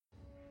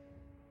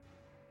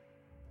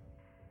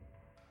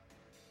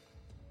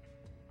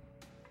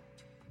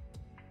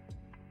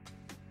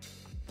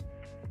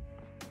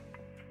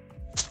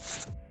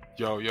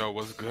Yo,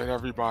 what's good,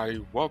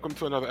 everybody? Welcome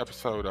to another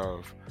episode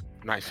of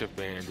Night Shift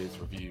Bandits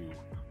Review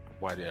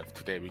What If.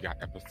 Today we got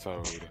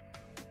episode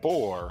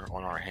 4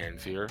 on our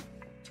hands here.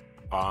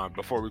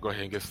 Before we go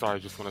ahead and get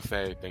started, I just want to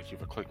say thank you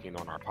for clicking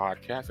on our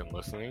podcast and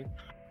listening.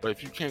 But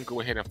if you can,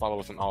 go ahead and follow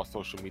us on all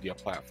social media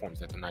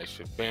platforms at the Night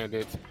Shift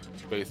Bandits,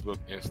 Facebook,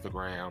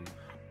 Instagram,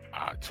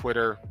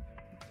 Twitter.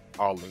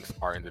 All links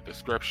are in the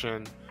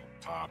description.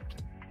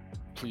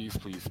 Please,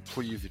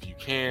 if you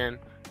can,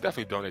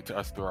 definitely donate to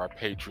us through our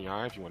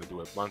Patreon if you want to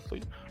do it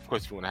monthly. Of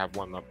course, if you want to have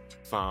one lump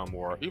sum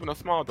or even a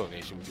small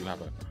donation, we do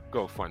have a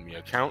GoFundMe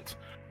account,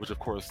 which of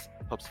course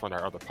helps fund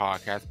our other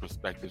podcasts,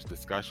 Perspectives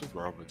Discussions.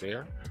 We're over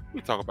there.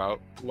 We talk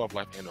about love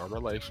life and our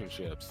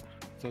relationships.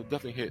 So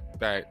definitely hit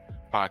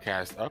that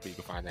podcast up. You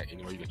can find that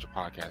anywhere you get your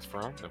podcast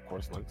from. And of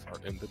course, links are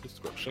in the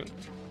description.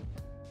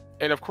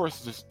 And of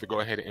course, just to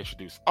go ahead and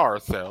introduce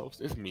ourselves,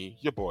 it's me,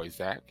 your boy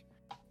Zach.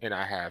 And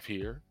I have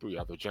here 3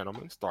 other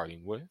gentlemen,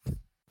 starting with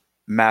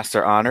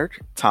Master Honored,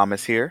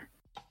 Thomas here.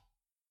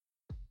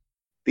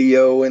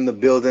 Theo in the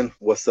building.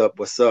 What's up?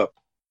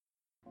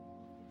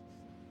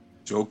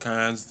 Joe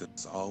Kynes,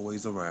 that's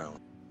always around.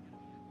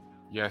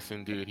 Yes,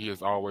 indeed. He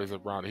is always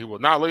around. He will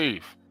not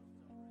leave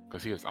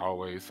because he is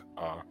always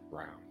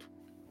around.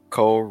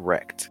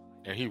 Correct.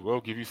 And he will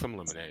give you some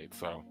lemonade.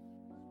 So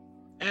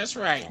That's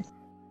right.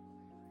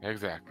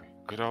 exactly.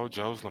 Good old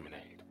Joe's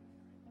lemonade.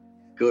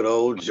 Good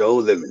old Joe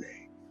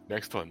Lemonade.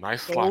 Next to a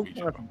nice sloppy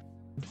Joe.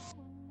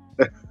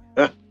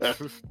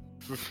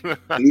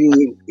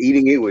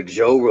 eating it with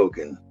Joe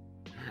Rogan.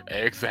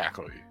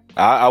 Exactly.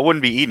 I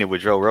wouldn't be eating it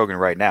with Joe Rogan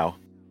right now.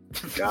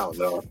 I don't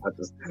know.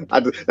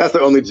 That's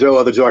the only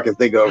other Joe I can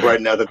think of right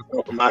now that's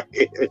on my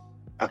head.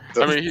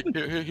 I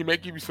mean, he may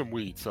give you some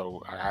weed,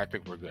 so I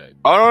think we're good.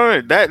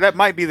 Oh, no, that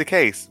might be the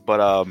case,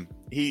 but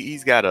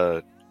he's got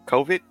a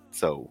COVID,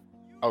 so.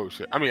 Oh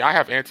shit! I mean, I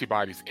have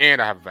antibodies and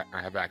I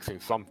have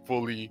vaccines, so I'm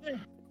fully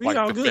We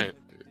all good. defended.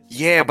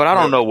 Yeah, but I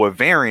don't know what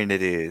variant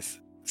it is.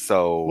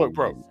 So Look,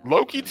 bro,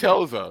 Loki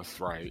tells us,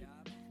 right,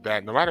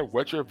 that no matter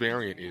what your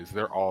variant is,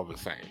 they're all the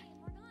same.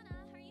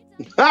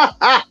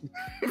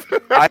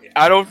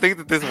 I don't think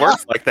that this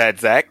works like that,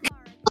 Zach.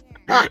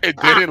 It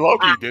did in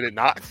Loki, did it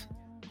not?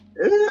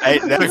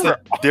 That's a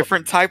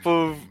different type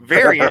of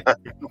variant.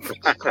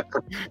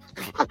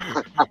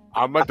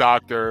 I'm a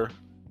doctor.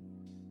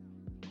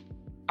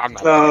 I'm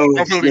not. Oh,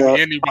 Don't believe yeah.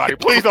 anybody.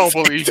 Please don't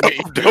believe me.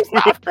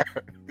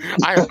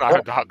 I am not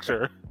a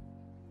doctor.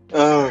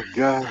 Oh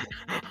God.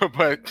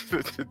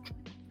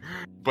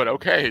 but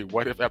okay.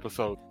 What if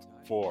episode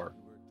 4?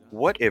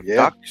 What if Yeah.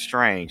 Doctor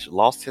Strange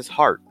lost his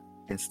heart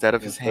instead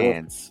of his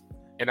hands?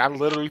 And I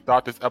literally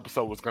thought this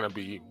episode was gonna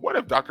be, what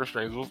if Doctor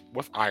Strange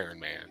was Iron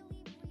Man?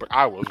 But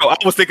I was. I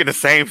was thinking the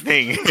same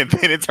thing, and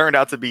then it turned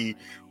out to be,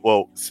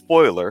 well,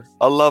 spoiler,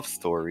 a love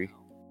story.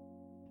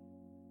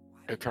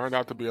 It turned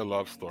out to be a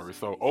love story.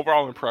 So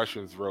overall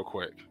impressions, real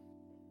quick.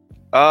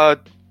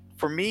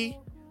 For me,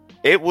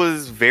 it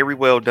was very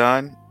well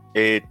done.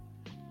 The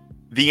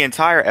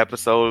entire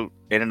episode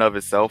in and of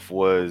itself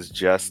was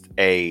just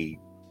a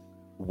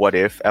what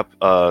if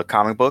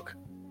comic book.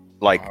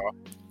 Like,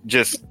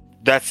 just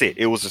that's it.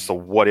 It was just a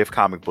what if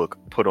comic book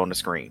put on the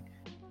screen.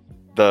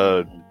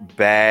 The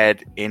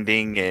bad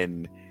ending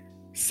and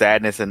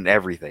sadness and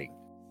everything.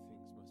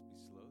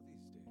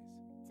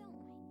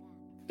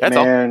 That's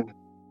all. Man,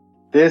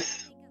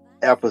 this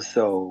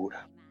episode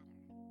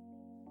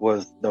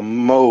was the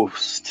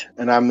most,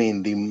 and I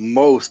mean the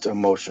most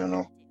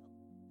emotional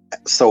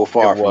so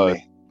far It for was.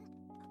 me.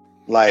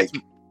 Like,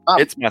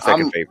 It's my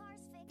second favorite.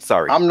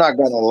 Sorry. I'm not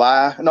gonna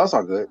lie. No, it's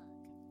all good.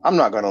 I'm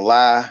not gonna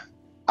lie.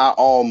 I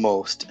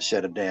almost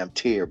shed a damn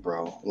tear,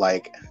 bro.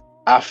 Like,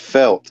 I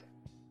felt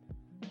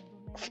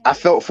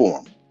for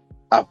him.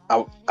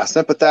 I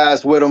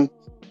sympathized with him.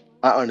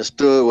 I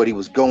understood what he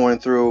was going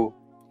through.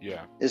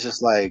 Yeah. It's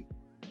just like,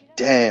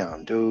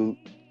 damn, dude.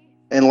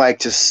 And like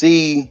to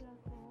see,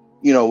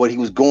 what he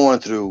was going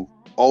through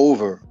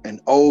over and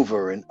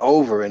over and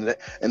over, and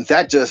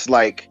that just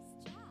like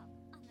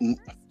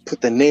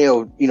put the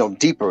nail,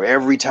 deeper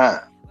every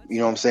time. You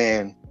know what I'm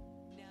saying?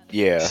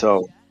 Yeah.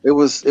 So it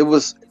was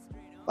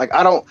like,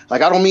 I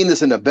don't mean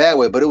this in a bad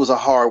way, but it was a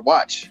hard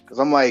watch because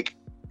I'm like,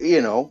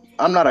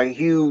 I'm not a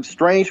huge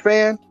Strange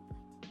fan,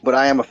 but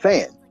I am a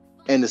fan,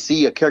 and to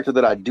see a character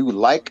that I do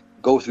like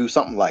go through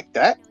something like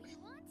that,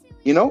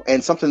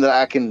 and something that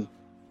I can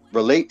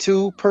relate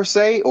to per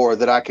se, or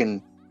that I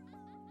can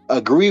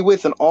agree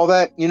with and all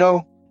that,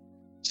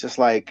 it's just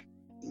like,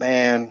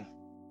 man,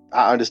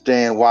 I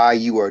understand why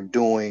you are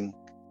doing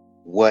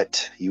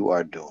what you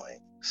are doing.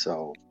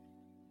 So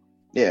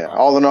yeah,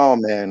 all in all,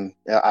 man,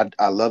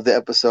 I love the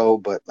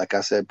episode, but like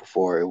I said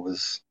before, it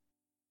was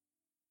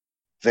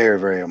very,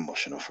 very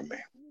emotional for me.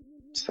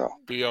 So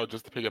Theo,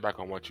 just to piggyback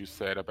on what you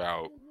said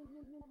about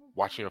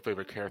watching your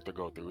favorite character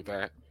go through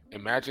that,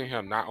 imagine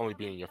him not only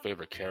being your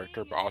favorite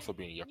character, but also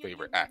being your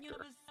favorite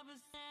actor.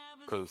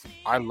 Because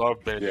I love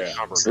Benedict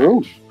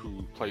Cumberbatch,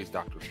 who plays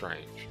Doctor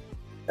Strange.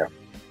 Yeah.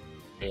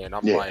 And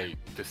I'm Yeah.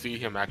 like, to see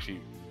him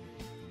actually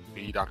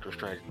be Doctor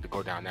Strange to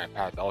go down that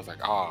path. I was like,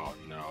 oh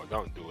no,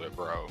 don't do it,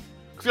 bro.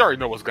 Because you already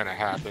know what's gonna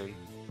happen.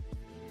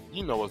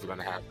 You know what's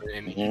gonna happen,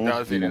 and he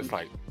does it. It's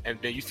like, and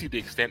then you see the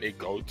extent it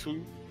go to,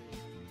 and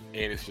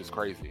it's just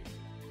crazy.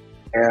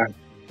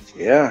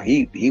 Yeah.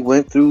 He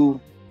went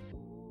through.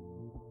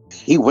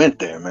 He went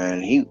there,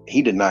 man.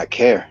 He did not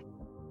care.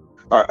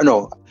 Or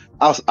no,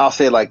 I'll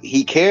say like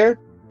he cared,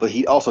 but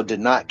he also did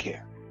not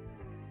care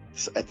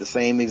at the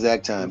same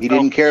exact time. He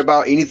didn't care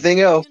about anything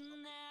else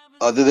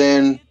other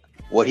than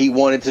what he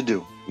wanted to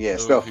do. Yeah,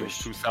 selfish. He was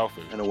too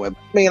selfish. In a way.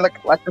 I mean, like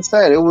I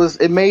said,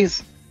 it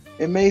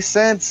made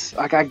sense.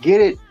 Like I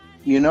get it,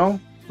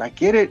 I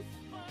get it.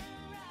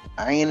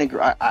 I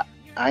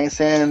ain't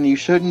saying you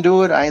shouldn't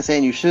do it. I ain't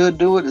saying you should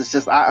do it. It's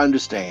just I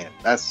understand.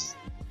 I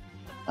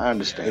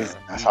understand. Yeah,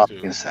 that's all I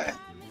can say.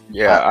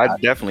 Yeah, I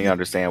definitely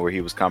understand where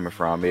he was coming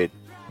from. It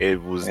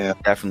was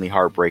definitely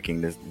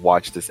heartbreaking to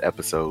watch this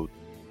episode.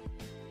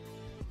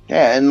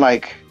 Yeah, and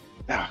like,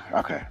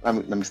 okay,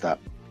 let me stop.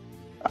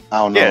 I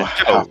don't know. Yeah,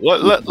 Joe,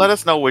 let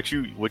us know what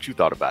you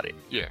thought about it.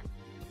 Yeah,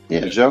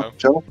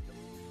 Jokey,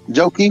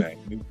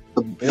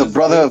 the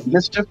brother of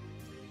mischief.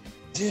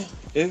 Yeah,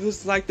 it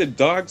was like the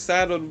dark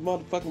side of the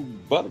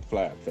motherfucking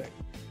butterfly effect.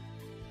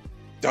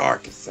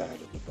 Darkest side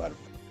of the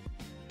butterfly.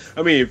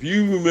 I mean, if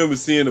you remember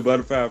seeing the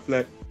butterfly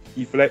effect.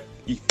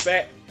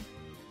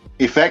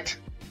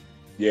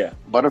 Yeah.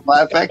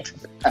 Butterfly effect.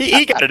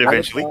 He got it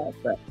eventually.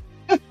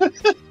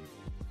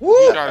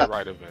 you got it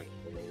right eventually.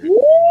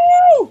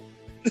 Woo!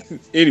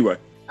 Anyway,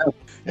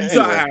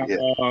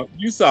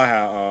 you saw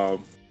how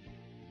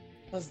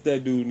what's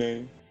that dude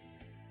name?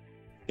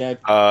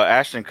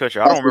 Ashton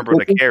Kutcher. I don't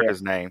remember the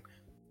character's name.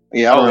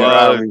 Yeah, I don't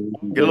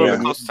remember. Get a little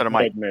bit closer to the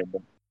mic.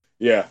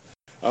 Yeah,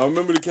 I don't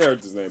remember the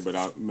character's name, but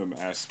I remember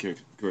Ashton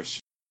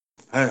Kutcher.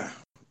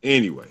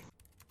 Anyway,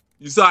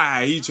 you saw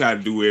how he tried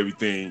to do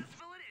everything,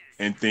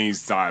 and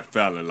things started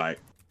falling. Like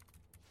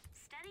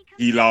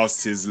he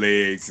lost his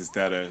legs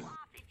instead of,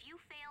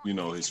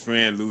 his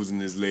friend losing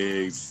his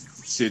legs.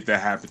 Shit that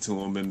happened to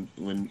him, and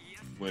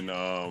when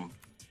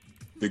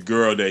the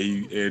girl that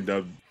he ended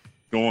up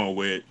going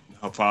with,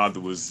 her father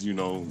was,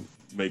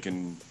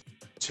 making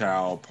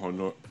child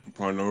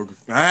pornography.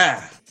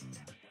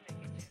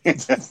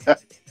 That's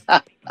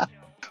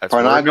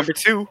word number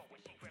 2.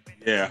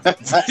 Yeah.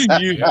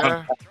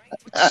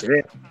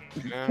 Shit.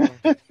 Yeah.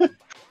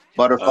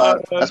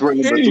 Butterfly. That's word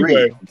number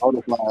 3.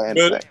 Butterfly and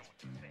effect.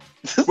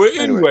 But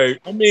anyway,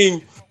 I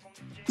mean,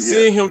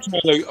 seeing him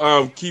trying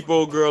to keep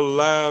old girl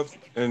alive,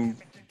 and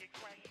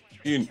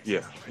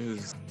it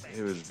was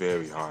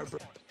very hard, bro.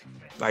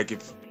 Like,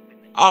 if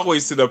I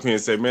always sit up here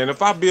and say, man,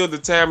 if I build a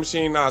time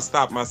machine, I'll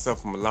stop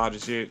myself from a lot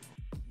of shit.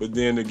 But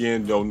then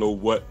again, don't know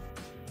what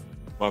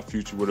my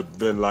future would have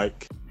been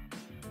like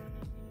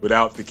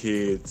without the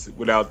kids,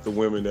 without the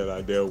women that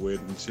I dealt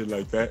with and shit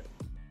like that.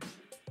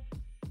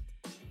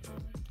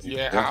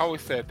 Yeah, I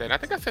always said that. I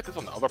think I said this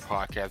on the other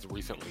podcast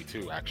recently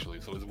too, actually.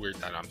 So it's weird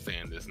that I'm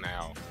saying this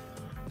now.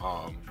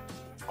 I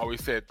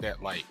always said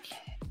that, like,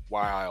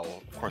 while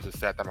of course it's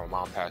sad that my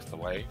mom passed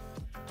away,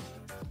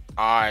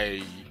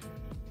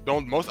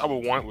 most I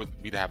would want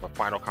would be to have a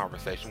final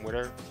conversation with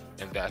her,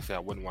 and that's I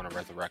wouldn't want to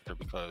resurrect her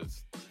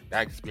because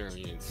that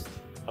experience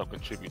helped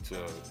contribute to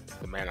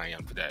the man I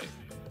am today.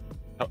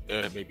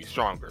 It made me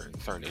stronger in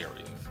certain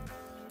areas.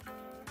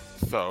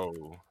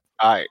 So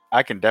I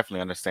can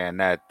definitely understand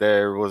that.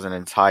 There was an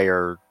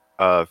entire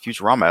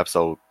Futurama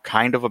episode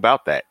kind of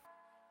about that.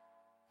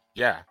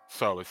 Yeah,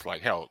 so it's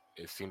like, hell,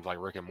 it seems like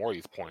Rick and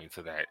Morty's pointing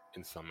to that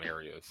in some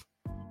areas.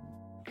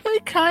 They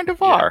kind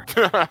of are.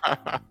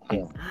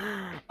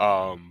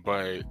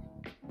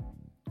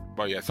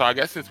 But yeah, so I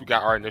guess since we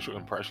got our initial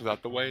impressions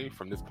out the way,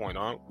 from this point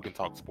on, we can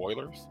talk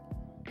spoilers.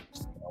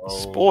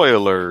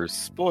 Spoilers.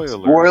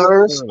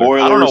 Spoilers.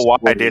 I don't know why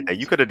I did that.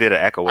 You could have did an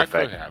echo effect.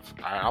 I could have.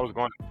 I was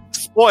going to.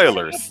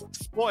 Spoilers.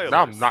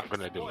 Now I'm not going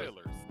to do it.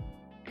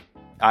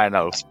 I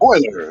know.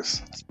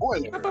 Spoilers.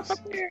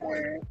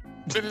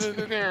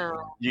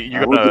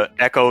 You're going to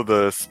echo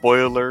the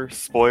spoiler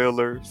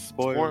alert.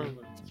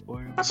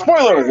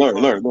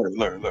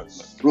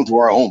 Rule to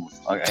our own.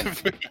 Okay.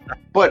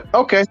 But,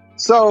 okay,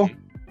 so,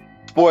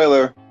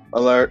 spoiler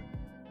alert.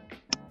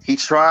 He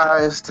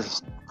tries to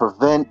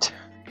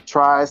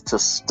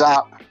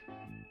stop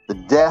the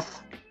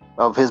death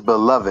of his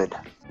beloved,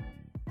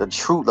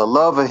 the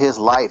love of his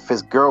life,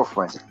 his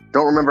girlfriend.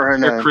 Don't remember her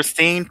name.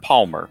 Christine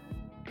Palmer,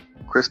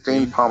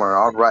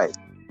 all right.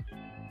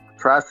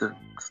 Tries to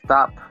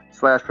stop /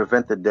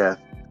 prevent the death.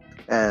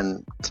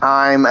 And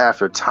time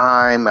after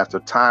time after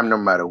time, no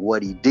matter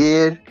what he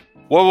did.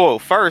 Whoa.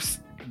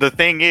 First, the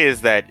thing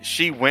is that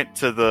she went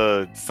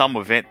to some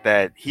event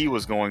that he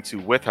was going to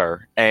with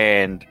her.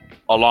 And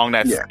along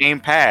that same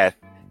path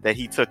that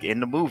he took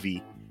in the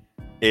movie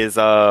is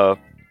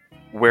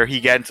where he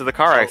got into the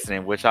car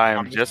accident, which I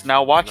am just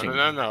now watching.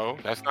 No,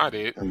 that's not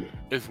it.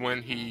 It's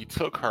when he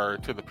took her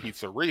to the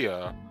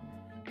pizzeria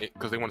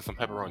because they wanted some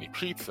pepperoni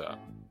pizza.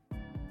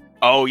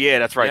 Oh yeah,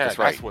 that's right.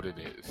 That's what it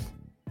is.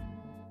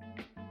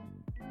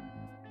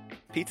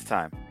 Pizza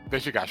time. Then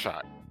she got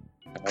shot.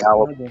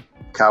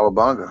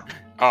 Cowabunga.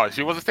 Oh,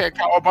 she wasn't saying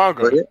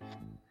Cowabunga. But it,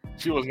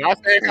 She was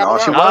not saying no,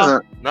 she Cowabunga.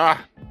 wasn't. Nah.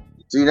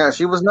 See, now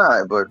she was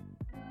not. But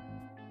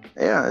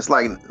yeah, it's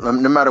like no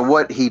matter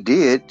what he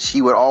did,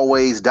 she would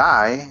always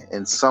die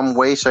in some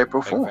way, shape,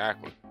 or form.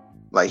 Exactly.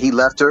 Like he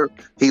left her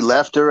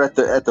at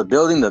the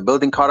building. The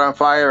building caught on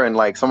fire, and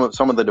like some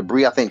of the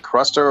debris, I think,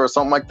 crushed her or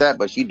something like that.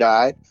 But she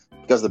died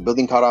because the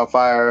building caught on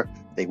fire.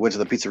 They went to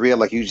the pizzeria,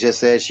 like you just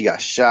said. She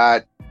got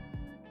shot.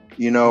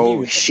 You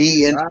know,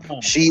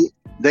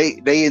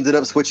 they ended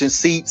up switching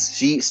seats.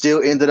 She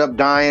still ended up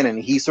dying,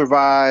 and he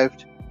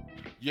survived.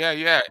 Yeah.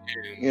 And,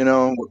 You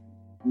know,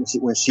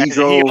 when she And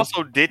drove. he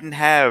also didn't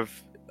have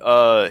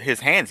his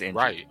hands injured,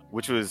 right.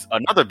 which was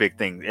another big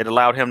thing. It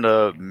allowed him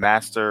to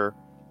master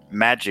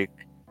magic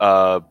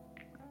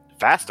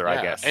faster, I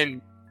Yeah, guess.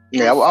 And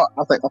Yeah,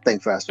 I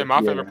think faster. and my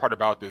Yeah. favorite part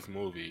about this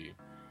movie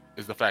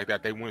is the fact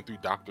that they went through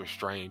Doctor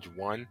Strange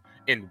 1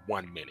 in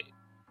 1 minute.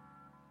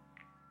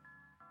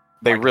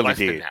 They Like, really less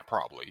than did. that,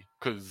 probably,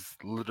 because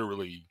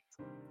literally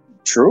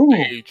True.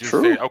 they just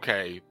True. said,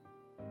 okay,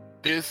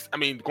 this. I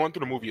mean, going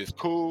through the movie is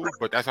cool,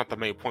 but that's not the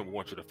main point we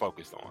want you to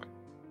focus on.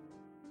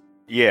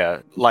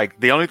 Yeah, like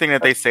the only thing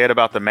that they said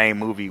about the main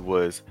movie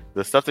was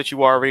the stuff that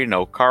you already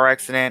know: car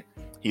accident,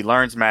 he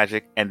learns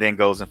magic, and then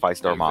goes and fights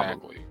Dormammu.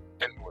 Exactly.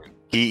 And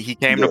He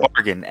came to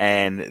bargain,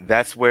 and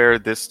that's where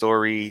this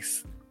story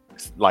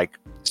like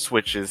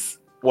switches.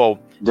 Well,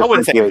 I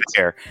wouldn't say Differentiates.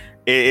 there.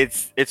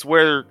 It's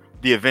where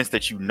the events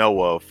that you know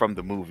of from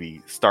the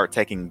movie start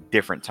taking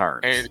different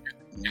turns. and,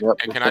 Yep.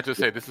 and can I just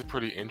say this is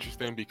pretty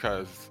interesting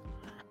because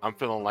I'm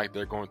feeling like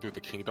they're going through the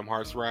Kingdom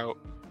Hearts route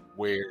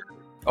where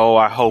oh,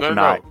 I hope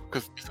not.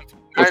 because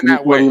not in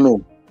that What do way. you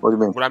mean? What do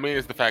you mean? What I mean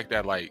is the fact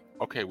that, like,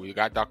 okay, we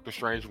got Doctor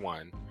Strange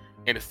 1,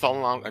 and it's so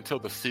long until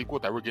the sequel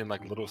that we're getting,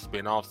 like, little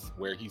spin-offs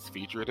where he's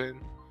featured in.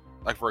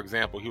 Like, for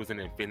example, he was in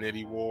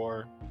Infinity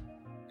War.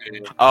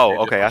 Oh, and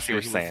okay, I'm I see sure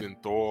what he you're was saying. in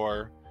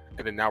Thor,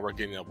 and then now we're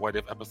getting a What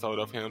If episode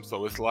of him.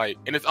 So it's like,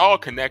 and it's all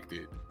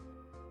connected.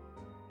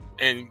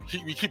 And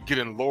we keep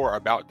getting lore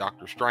about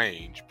Doctor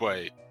Strange,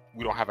 but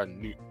we don't have a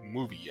new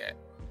movie yet.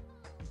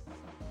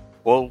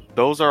 Well,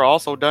 those are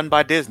also done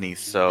by Disney,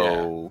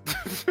 so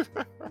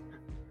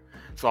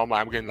So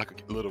I'm getting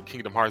like a little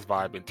Kingdom Hearts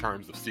vibe in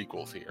terms of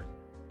sequels here.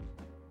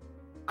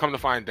 Come to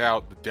find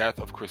out, the death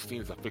of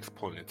Christine is a fixed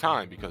point in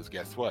time because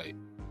guess what?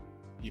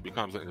 He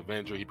becomes an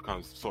Avenger. He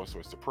becomes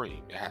Sorcerer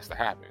Supreme. It has to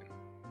happen.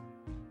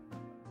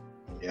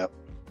 Yep.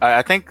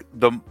 I think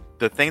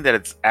the thing that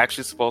it's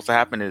actually supposed to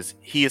happen is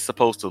he is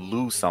supposed to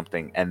lose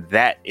something, and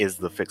that is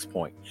the fixed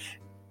point.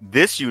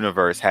 This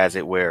universe has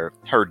it where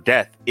her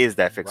death is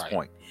that fixed Right.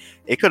 point.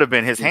 It could have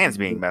been his hands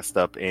being messed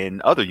up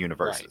in other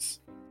universes.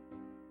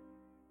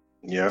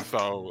 Yeah.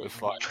 So it's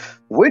like,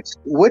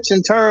 Which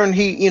in turn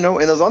he, in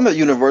those other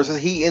universes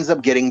he ends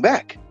up getting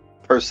back,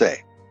 per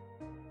se.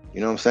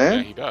 You know what I'm saying?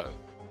 yeah, he does.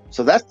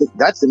 So that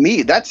to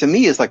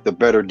me is like the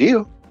better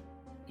deal.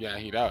 Yeah,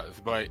 he does.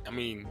 But I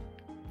mean,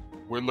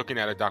 we're looking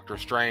at a Doctor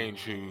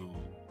Strange who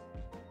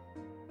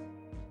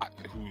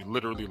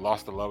literally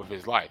lost the love of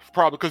his life.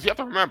 Probably because you have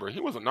to remember, he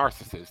was a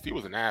narcissist. He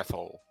was an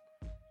asshole.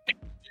 In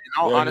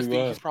all Yeah, he honesty,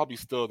 was. he's probably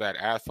still that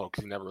asshole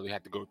because he never really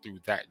had to go through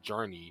that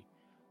journey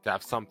to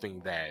have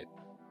something that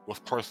was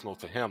personal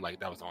to him, like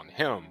that was on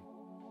him,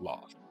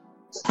 lost.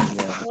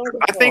 Yeah.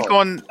 I think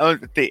on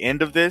the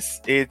end of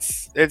this,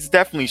 it's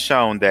definitely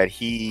shown that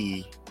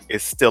he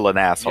is still an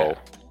asshole.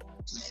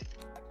 Yeah.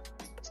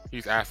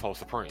 He's asshole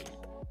supreme.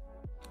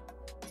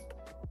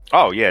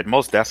 Oh yeah,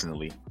 most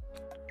definitely.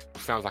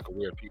 Sounds like a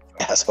weird pizza.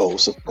 Asshole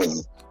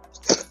supreme.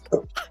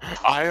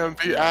 I am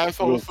the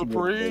asshole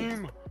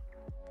supreme.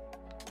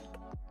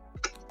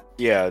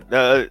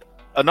 Yeah.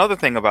 Another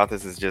thing about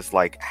this is just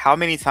like how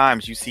many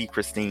times you see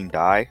Christine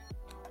die,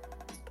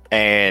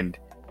 and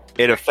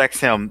it affects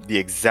him the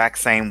exact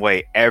same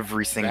way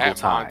every single That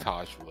time.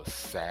 montage was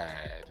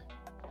sad.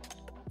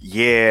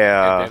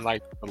 Yeah. And then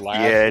like the last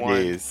Yeah, it one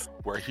is.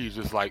 where he's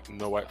just like, you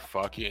know what,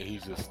 fuck it, and he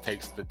just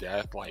takes the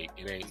death like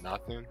it ain't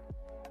nothing.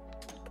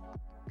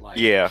 Like,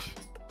 Yeah.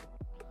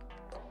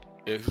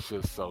 it's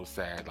just so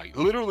sad. Like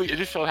literally, it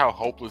just showed how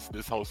hopeless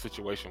this whole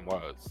situation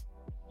was.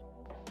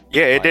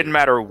 Yeah, it Like- didn't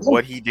matter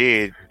what he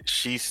did,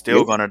 she's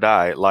still gonna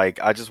die. Like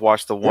I just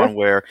watched the one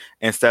where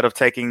instead of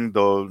taking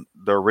the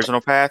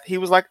original path, he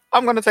was like,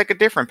 I'm gonna take a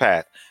different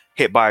path.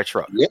 Hit by a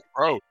truck.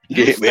 Bro,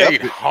 he Yeah,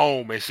 stayed yeah.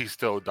 home and she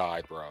still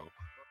died, bro.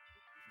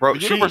 Bro,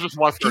 The universe just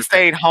wants he her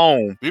stayed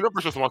home. The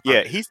universe just wants her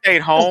Yeah, he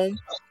stayed home.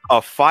 A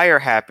fire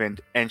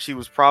happened, and she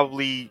was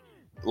probably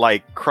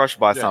like crushed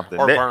by something.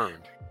 or They-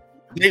 burned.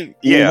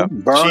 yeah,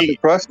 Burned she-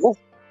 and crushed. Yeah.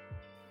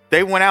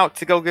 they went out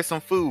to go get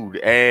some food,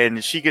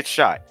 and she gets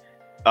shot.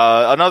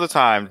 Another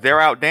time,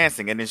 they're out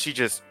dancing, and then she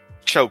just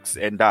chokes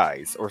and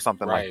dies, or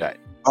something like Right. that.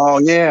 Oh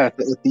yeah,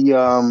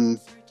 the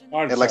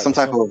Heart had like some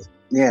attack type or of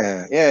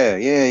yeah.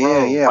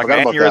 I Like forgot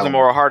an about aneurysm that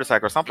or a heart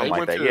attack or something They like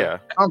went that. to- Yeah,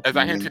 As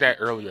I hinted at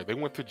earlier, they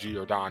went to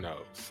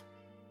Giordano's.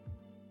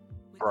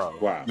 Bro.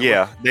 something. Wow.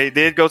 yeah, they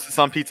did go to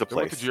some pizza They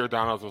went to place.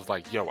 Giordano's was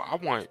like, yo, I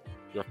want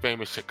your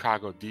famous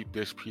Chicago deep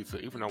dish pizza,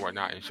 even though we're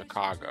not in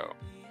Chicago.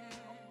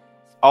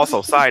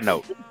 Also, side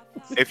note,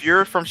 if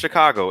you're from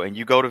Chicago and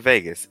you go to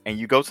Vegas and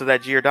you go to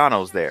that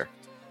Giordano's there,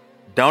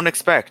 don't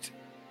expect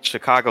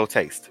Chicago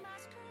taste.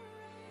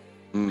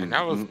 And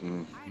that was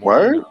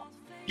Word?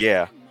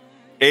 Yeah.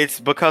 It's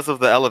because of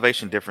the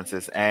elevation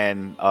differences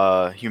and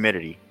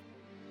humidity.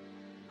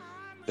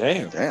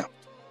 Damn. Damn.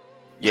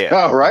 Yeah.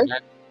 All right.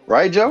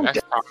 Right, Joe? That's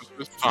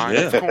Thomas's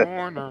Science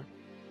Corner.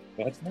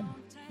 That's fine.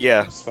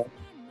 Yeah. That's fine.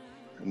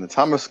 In the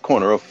Thomas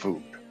corner of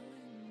food.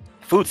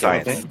 Food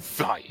science. Okay.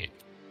 Science.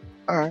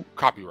 All right.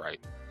 Copyright.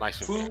 Nice.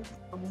 Food.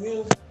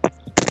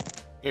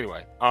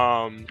 Anyway,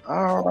 All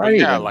but right.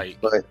 yeah, then. like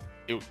But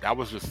that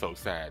was just so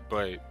sad.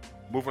 But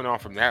moving on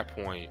from that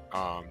point,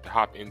 to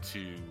hop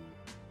into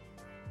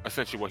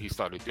essentially what he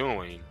started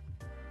doing,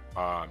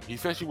 he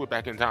essentially went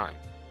back in time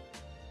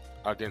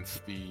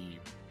against the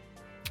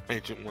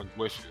Ancient One's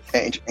wishes.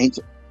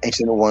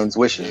 ancient one's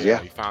wishes. Yeah.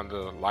 He found the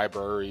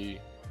library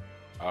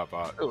of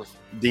it was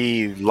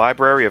The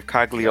Library of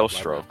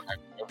Cagliostro.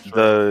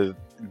 The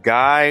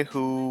guy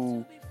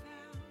who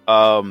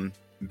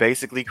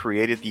basically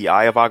created the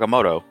Eye of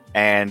Agamotto,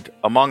 and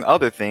among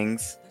other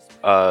things,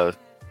 a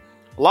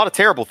lot of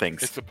terrible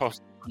things. It's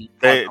supposed to be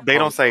They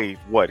don't say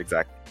what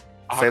exactly.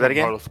 Say that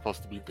again? Agamotto's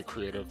supposed to be the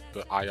creator of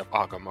the Eye of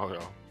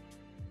Agamotto.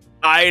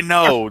 I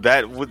know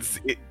that was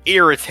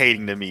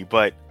irritating to me,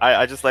 but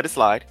I just let it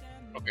slide.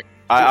 Okay.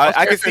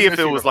 I could see if this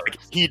it was like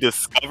universe. he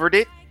discovered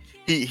it,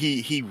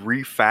 he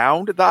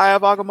refound the Eye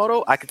of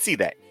Agamotto. I could see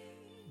that,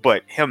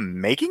 but him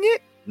making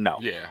it, no.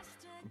 Yeah,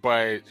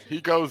 but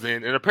he goes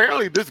in, and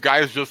apparently this guy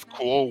is just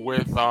cool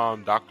with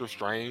Doctor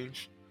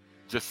Strange,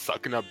 just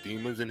sucking up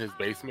demons in his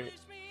basement.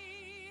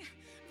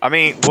 I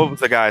mean, what was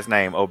the guy's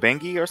name?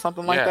 Obengi or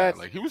something like that?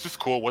 Like he was just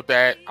cool with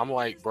that. I'm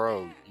like,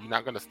 bro, you're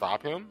not gonna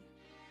stop him?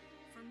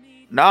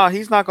 Nah,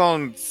 he's not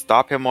going to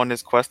stop him on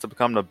his quest to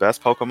become the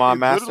best Pokemon He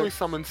master. literally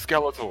summoned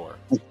Skeletor.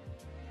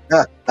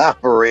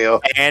 For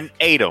real. And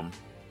ate him.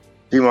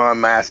 Pokemon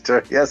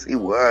Master. Yes, he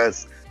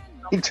was.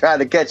 He tried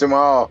to catch them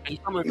all. And he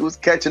summoned, He was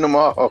catching them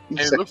all. and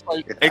it looks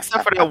like,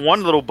 Except for that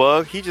one little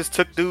bug, he just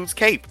took dude's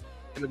cape.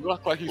 and it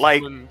looks like he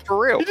Like, summoned.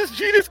 for real. He just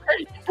G'd his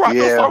cape. Bro, I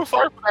Yeah. feel so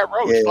sorry for that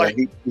roach. Yeah, like,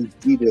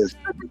 he just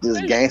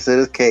gangstered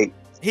his cake.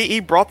 He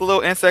brought the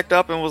little insect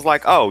up and was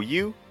like, "Oh,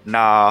 you?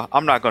 Nah,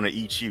 I'm not going to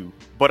eat you.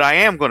 But I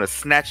am going to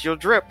snatch your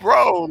drip."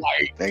 bro,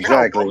 like Exactly. you know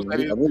how gross that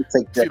is? I'm gonna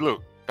take See, that.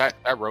 look, that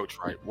roach,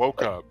 right,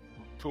 woke up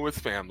to his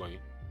family,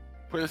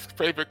 put his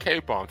favorite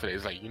cape on today.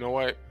 He's like, you know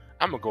what?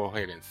 I'm gonna go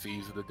ahead and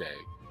seize the day.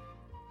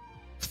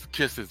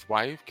 Kiss his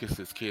wife, kiss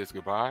his kids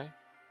goodbye.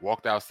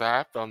 Walked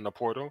outside, fell in the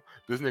portal.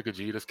 This nigga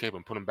G'd his cape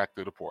and put him back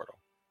through the portal.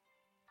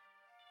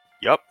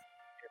 Yep.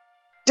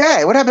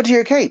 Dad, what happened to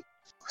your cape?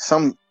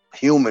 Some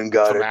human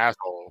got Some it.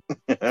 asshole,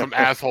 some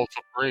asshole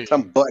supreme.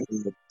 Some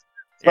button.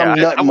 Yeah,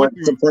 Some nut I went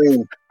mutt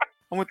supreme.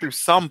 I went through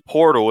some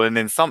portal and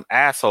then some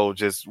asshole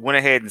just went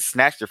ahead and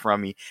snatched it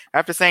from me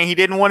after saying he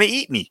didn't want to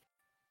eat me.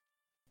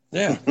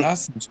 Yeah,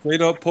 that's some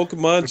straight up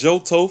Pokemon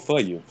Johto for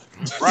you.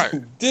 Right.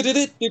 Did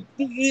it.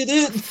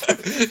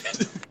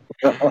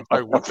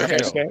 Like what the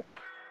hell? Okay.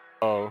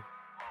 Oh,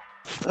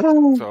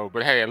 so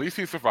but hey, at least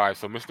he survived.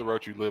 So Mr.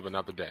 Roach, you live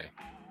another day.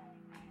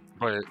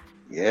 But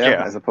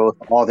Yeah, as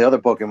opposed to all the other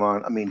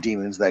Pokemon. I mean,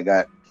 demons that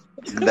got.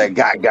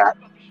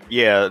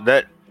 Yeah,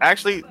 that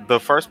actually the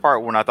first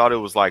part when I thought it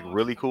was like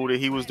really cool that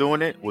he was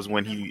doing it was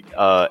when he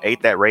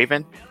ate that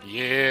raven.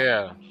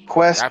 yeah,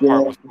 Quest. that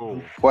part was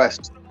cool.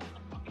 Quest.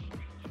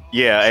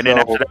 Yeah, and then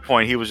So- after that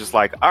point he was just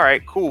like, "All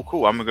right, cool.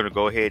 I'm gonna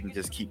go ahead and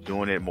just keep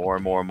doing it more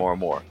and more and more and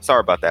more." Sorry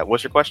about that.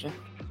 What's your question?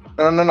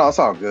 No, it's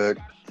all good.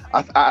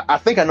 I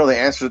think I know the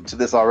answer to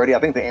this already. I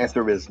think the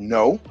answer is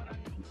no.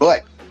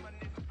 But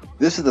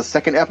this is the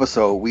second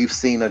episode we've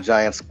seen a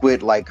giant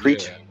squid-like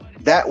creature. Yeah.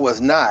 That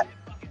was not,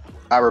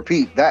 I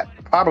repeat, that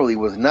probably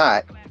was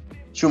not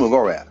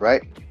Shumagorath,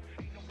 right?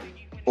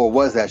 Or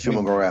was that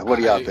Shumagorath? What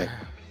do y'all think?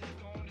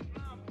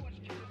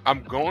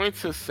 I'm going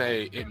to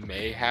say it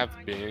may have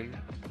been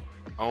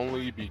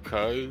only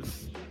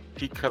because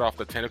he cut off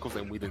the tentacles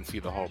and we didn't see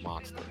the whole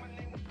monster.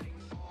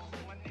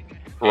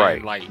 Right.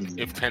 And, like,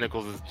 if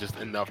tentacles is just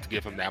enough to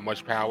give him that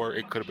much power,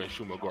 it could have been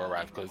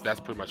Shumagorath because that's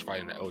pretty much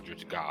fighting the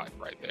Eldritch God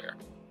right there.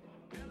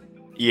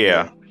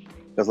 Yeah.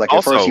 Because like at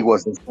Also- first he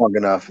wasn't strong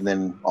enough, and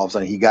then all of a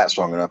sudden he got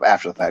strong enough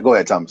after the fact. Go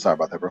ahead, Tom. Sorry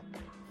about that, bro.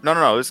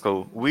 No, it's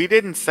cool. We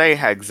didn't say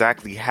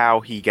exactly how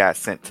he got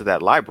sent to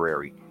that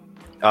library.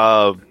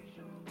 Or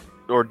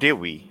did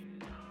we?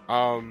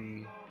 No,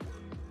 in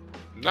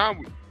we're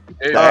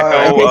case-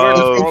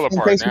 the spoiler in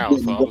part case you now,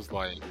 didn't so I go- was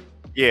like,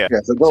 Yeah. Yeah,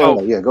 so go So-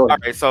 ahead. Yeah, go All ahead.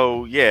 right,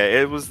 so yeah,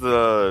 it was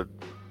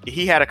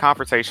he had a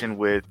conversation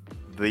with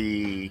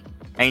the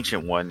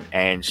Ancient One,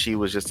 and she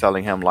was just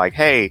telling him like,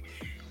 "Hey,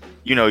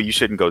 you know, you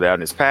shouldn't go down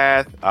this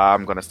path.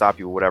 I'm going to stop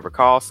you at whatever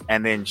cost."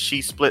 And then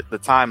she split the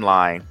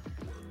timeline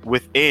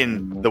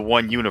within the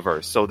one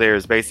universe. So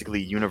there's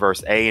basically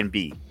universe A and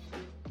B.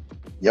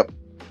 right,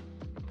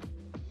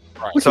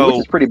 Which So-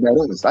 is pretty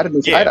badass. I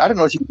didn't. Yeah. I didn't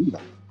know she could do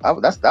that.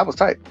 That was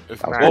tight.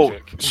 it's Well,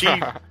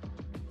 magic.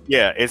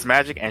 Yeah, it's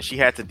magic, and she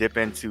had to dip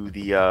into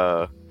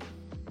the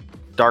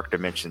dark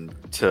dimension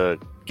to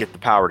get the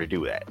power to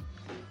do that.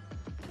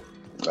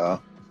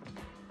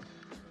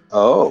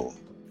 Oh.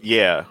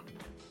 Yeah.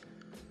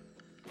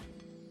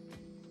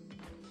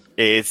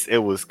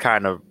 It was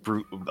kind of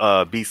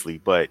beastly,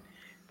 but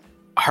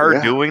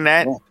her doing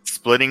that,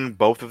 splitting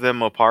both of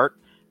them apart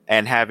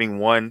and having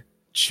one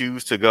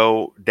choose to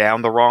go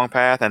down the wrong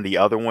path and the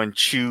other one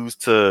choose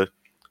to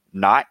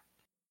not.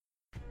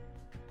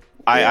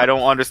 I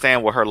don't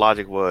understand what her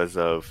logic was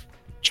of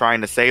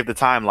trying to save the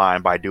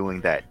timeline by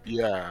doing that.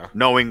 Yeah.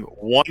 Knowing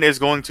one is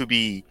going to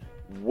be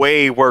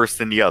way worse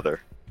than the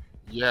other.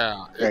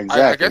 Yeah.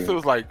 Exactly. I guess it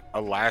was like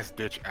a last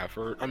ditch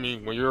effort. I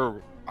mean, when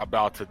you're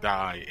about to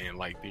die and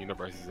like the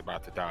universe is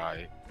about to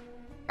die,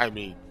 I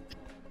mean,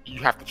 you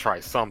have to try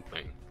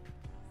something,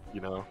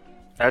 you know?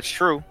 That's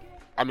true.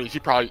 I mean, she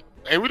probably,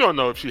 and we don't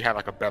know if she had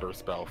like a better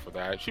spell for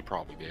that. She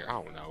probably did. I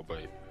don't know, but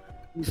at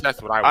least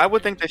that's what I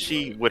would think that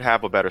she would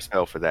have a better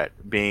spell for that,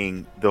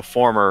 being the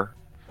former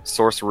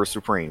Sorcerer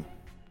Supreme.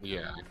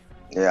 Yeah.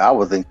 Yeah, I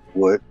would think it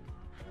would.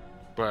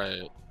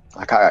 But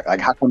like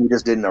how come you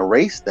just didn't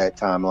erase that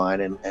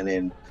timeline and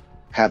then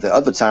have the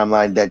other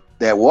timeline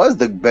that was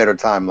the better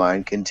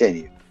timeline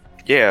continue?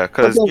 Yeah,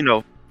 because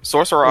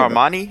Sorcerer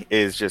Armani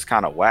is just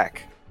kind of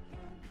whack.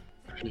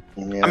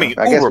 Yeah, I mean,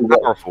 uber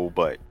powerful,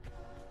 but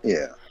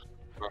yeah,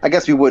 I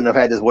guess we wouldn't have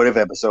had this what if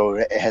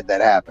episode had that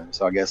happened.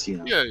 So I guess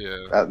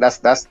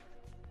that's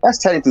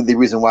technically the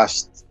reason why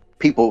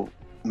people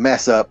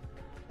mess up,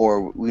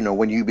 or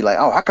when you be like,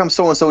 oh, how come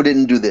so and so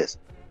didn't do this?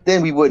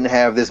 Then we wouldn't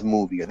have this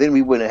movie, or then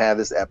we wouldn't have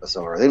this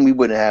episode, or then we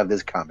wouldn't have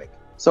this comic.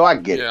 So I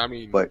get it. Yeah, I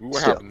mean, but we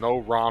would have no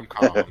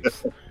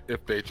rom-coms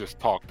if they just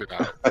talked it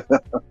out.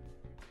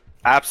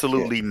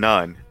 Absolutely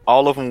none.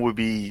 All of them would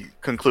be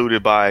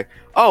concluded by,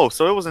 oh,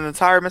 so it was an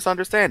entire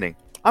misunderstanding.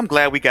 I'm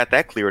glad we got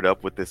that cleared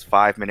up with this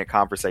 5-minute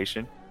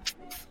conversation.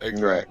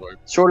 Exactly. Right.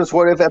 Shortest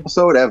what if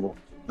episode ever.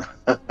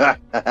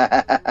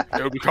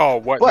 It would be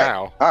called What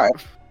Now? All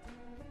right.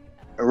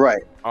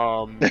 Right.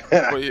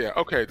 But yeah,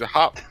 okay. The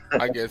hop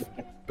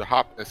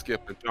and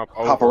skip and jump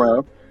over. Hop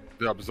around.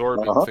 The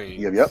absorbing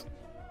scenes. Yep.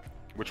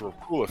 Which were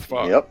cool as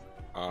fuck. Yep.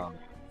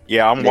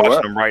 Yeah, I'm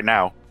watching them right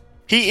now.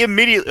 He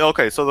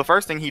immediately so the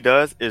first thing he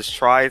does is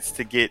tries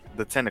to get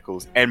the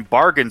tentacles and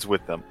bargains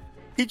with them.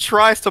 He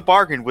tries to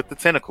bargain with the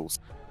tentacles.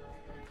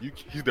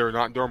 They're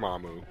not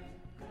Dormammu.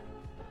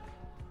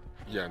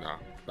 Yeah, no,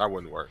 that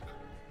wouldn't work.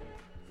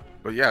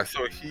 But yeah,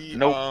 so he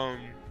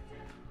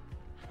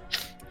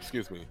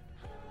excuse me.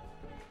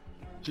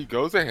 He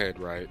goes ahead,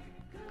 right?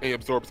 And he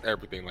absorbs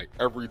everything, like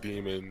every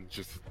demon,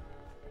 just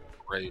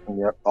great.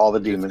 Yep, all the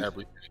demons,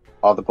 everything.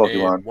 All the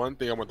Pokemon. And one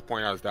thing I want to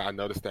point out is that I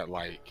noticed that,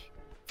 like,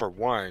 for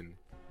one,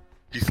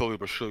 he slowly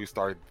but surely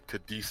started to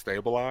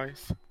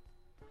destabilize,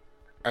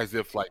 as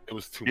if like it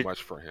was too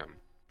much for him.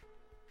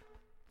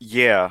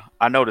 Yeah,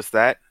 I noticed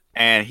that,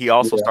 and he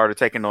also started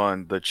taking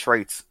on the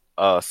traits,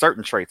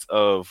 certain traits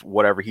of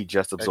whatever he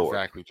just absorbed.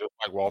 Exactly, just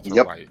like Walter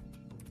White.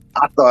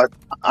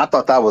 I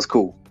thought that was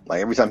cool.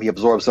 Like every time he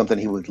absorbed something,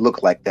 he would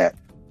look like that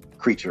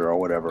creature or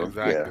whatever.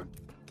 Exactly.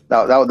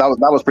 Yeah,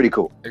 that was pretty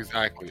cool.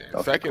 Exactly.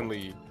 And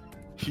secondly,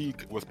 he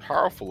was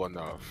powerful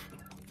enough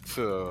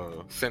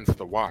to sense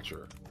the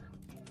Watcher.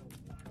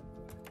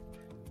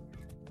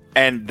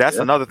 And that's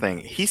another thing.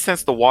 He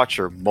sensed the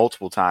Watcher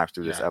multiple times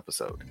through this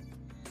episode.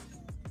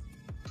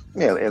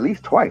 Yeah, at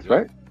least twice,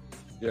 right?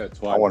 Yeah,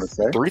 twice. I want to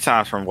say 3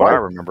 times from what I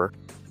remember.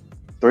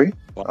 3?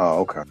 Oh,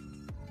 okay.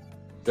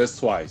 That's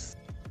twice.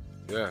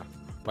 Yeah,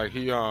 like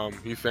he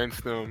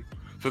sensed them.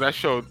 So that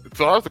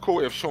was a cool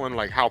way of showing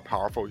like how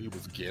powerful he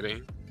was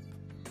getting.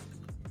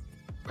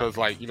 Because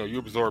like you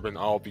absorbing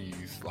all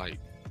these like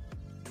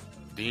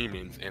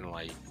demons and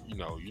like you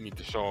need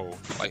to show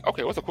like,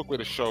 okay, what's a quick way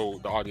to show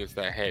the audience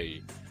that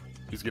hey,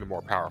 he's getting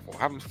more powerful?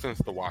 Have him sense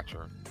the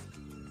Watcher.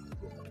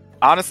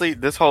 Honestly,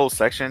 this whole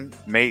section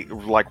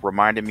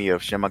reminded me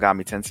of Shin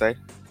Megami Tensei.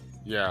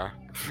 Yeah.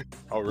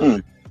 Oh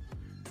really?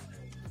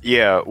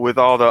 Yeah, with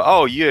all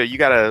the you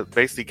gotta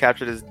basically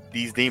capture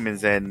these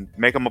demons and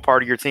make them a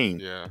part of your team.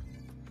 Yeah.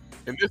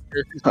 In this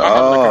case, he's not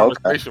having a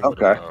conversation with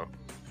them, though.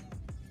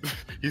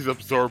 He's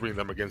absorbing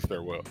them against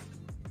their will.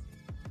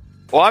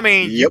 Well, I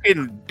mean, you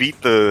can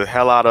beat the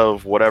hell out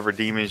of whatever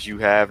demons you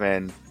have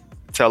and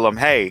tell them,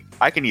 hey,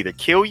 I can either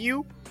kill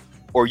you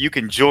or you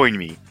can join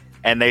me.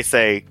 And they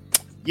say,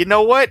 you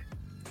know what?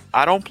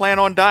 I don't plan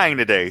on dying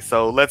today,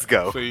 so let's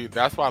go. See,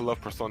 that's why I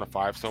love Persona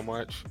 5 so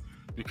much,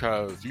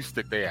 because you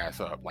stick their ass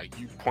up. Like,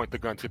 you point the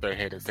gun to their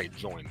head and say,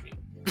 join me.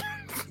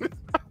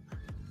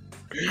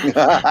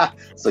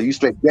 So you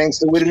straight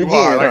gangster with it again,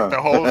 huh? The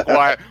whole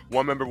squad,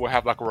 one member will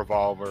have like a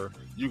revolver,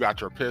 you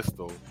got your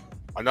pistol,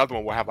 another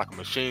one will have like a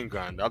machine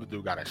gun, the other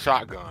dude got a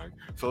shotgun.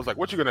 So it's like,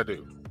 what you gonna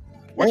do?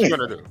 You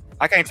gonna do?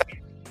 I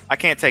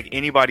can't take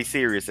anybody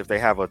serious if they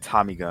have a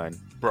Tommy gun.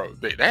 Bro,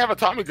 they have a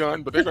Tommy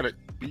gun, but they're gonna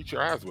beat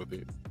your ass with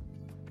it.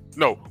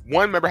 No,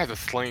 one member has a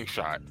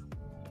slingshot.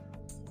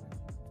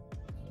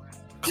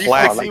 He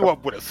picks you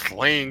up with a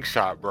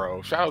slingshot,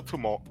 bro. Shout out to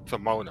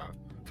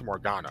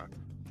Morgana.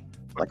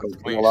 Like a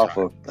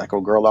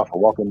girl off of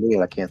Walking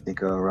Dead. I can't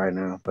think of right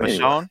now. But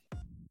Michonne? Anyway.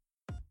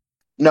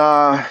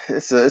 Nah,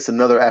 it's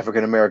another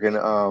African American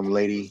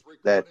lady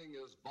that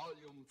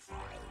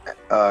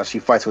She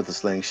fights with the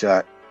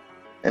slingshot,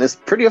 and it's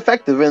pretty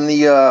effective in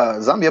the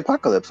zombie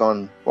apocalypse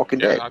on Walking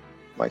Dead.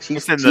 Like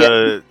it's in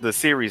the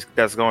series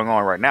that's going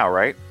on right now,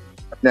 right?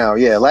 Now,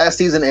 yeah, last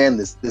season and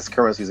this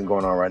current season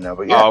going on right now.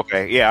 But yeah, oh,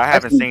 okay, yeah, I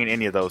haven't seen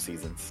any of those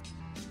seasons.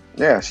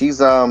 Yeah, she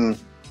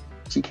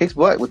kicks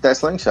butt with that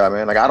slingshot,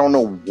 man. Like I don't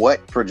know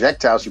what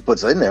projectile she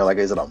puts in there. Like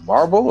is it a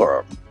marble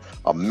or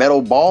a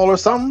metal ball or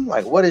something?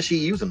 Like what is she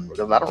using? I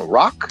don't know,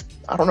 rock.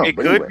 I don't know. It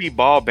could be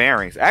ball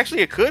bearings.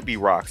 Actually, it could be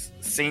rocks,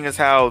 seeing as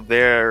how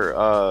their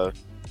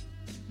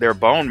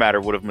bone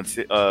matter would have been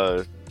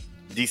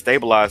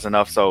destabilized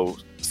enough so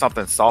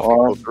something soft can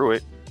go through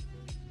it.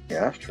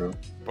 Yeah, that's true.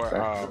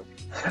 But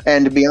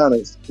and to be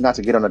honest, not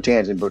to get on a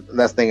tangent, but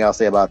that's the thing I'll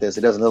say about this.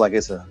 It doesn't look like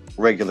it's a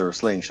regular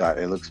slingshot.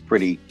 It looks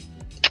pretty,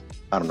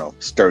 I don't know,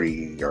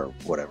 sturdy or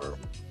whatever.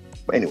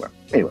 But anyway.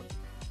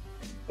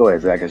 Go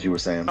ahead, Zach, as you were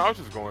saying. I was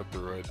just going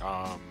through it.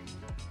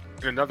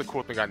 And another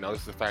cool thing I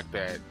noticed is the fact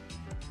that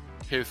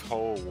his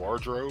whole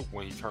wardrobe,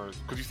 when he turns,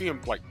 because you see him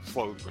like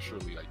slowly but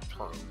surely like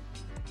turn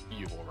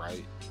evil,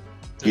 right?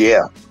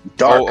 Yeah,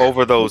 dark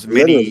over those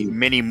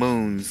many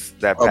moons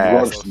that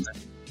pass.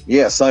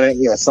 Yeah, sun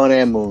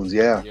and moons.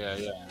 Yeah.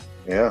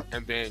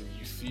 And then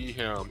you see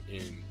him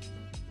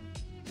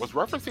was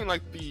referencing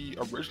like the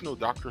original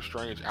Doctor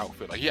Strange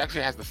outfit. Like he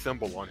actually has the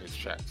symbol on his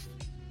chest.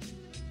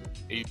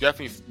 And you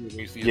definitely see when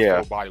you see his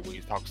whole body when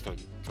he talks to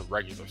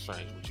regular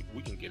Strange, which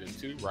we can get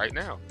into right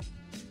now.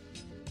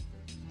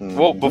 Mm-hmm.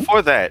 Well,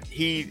 before that,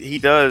 he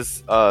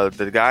does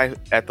the guy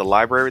at the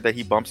library that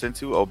he bumps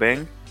into,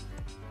 Obeng.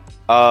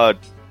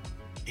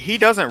 He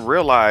doesn't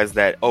realize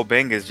that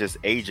Obeng is just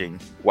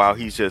aging while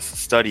he's just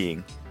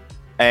studying.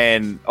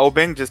 And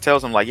Obeng just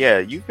tells him, like, yeah,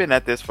 you've been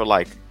at this for,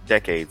 like,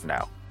 decades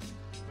now.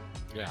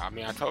 Yeah, I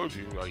mean, I told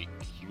you, like,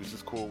 he was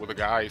just cool with a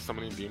guy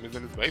summoning demons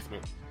in his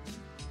basement.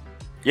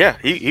 Yeah,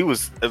 he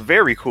was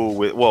very cool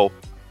with, well,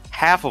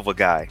 half of a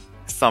guy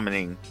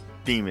summoning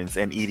demons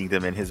and eating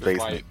them in his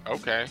basement. Like,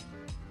 okay,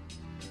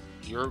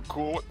 you're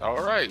cool.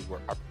 All right.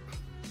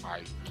 I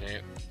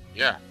can't.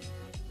 Yeah.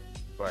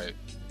 But...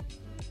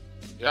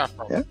 Yeah,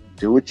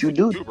 do what you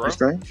do, bro.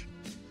 Strange.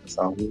 That's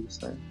all he was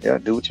saying. Yeah,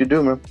 do what you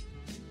do, man.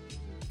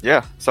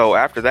 Yeah, so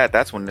after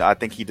that's when I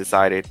think he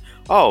decided,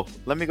 oh,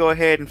 let me go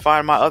ahead and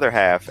find my other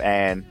half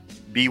and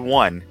be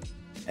one.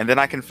 And then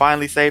I can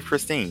finally save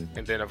Christine.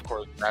 And then, of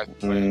course, that's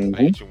when the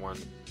Ancient One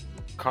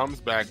comes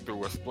back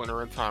through a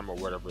splinter in time or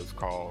whatever it's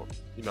called.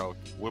 You know,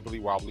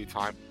 wibbly wobbly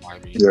time. I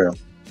mean,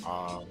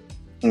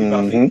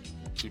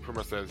 she pretty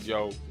much says,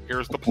 yo,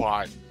 here's the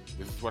plot.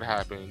 This is what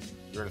happened.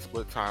 You're in a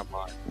split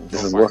timeline.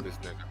 This is what this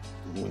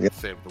nigga.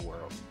 Save the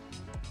world.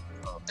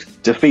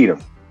 Defeat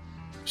him.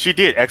 She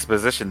did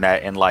exposition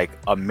that in like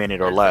a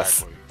minute or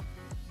less.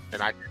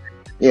 And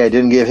it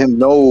didn't give him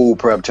no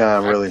prep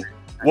time, really.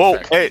 Well,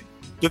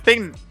 the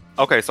thing.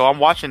 Okay, so I'm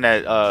watching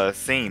that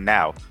scene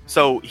now.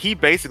 So he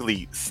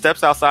basically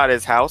steps outside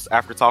his house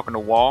after talking to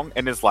Wong,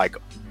 and is like,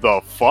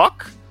 "The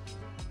fuck."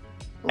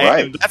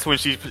 Right. And that's when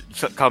she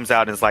comes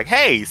out and is like,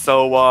 "Hey,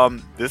 so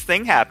this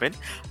thing happened.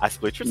 I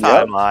split your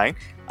timeline.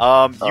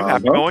 You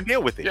have to go and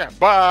deal with it." Yeah.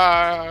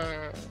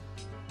 Bye.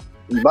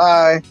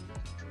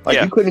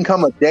 Like you couldn't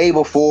come a day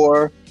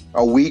before,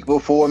 a week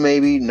before,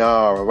 maybe.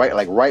 No,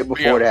 right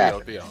before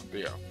that. Deal.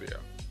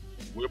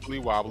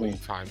 Wibbly wobbly,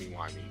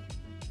 timey-wimey.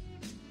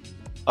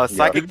 A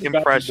psychic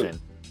impression.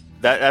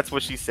 That's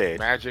what she said.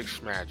 Magic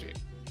schmagic.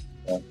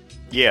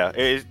 Yeah,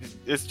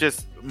 it's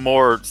just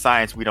more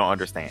science we don't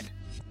understand.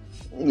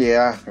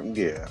 Yeah.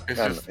 It's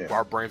just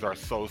our brains are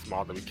so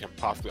small that we can't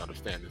possibly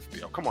understand this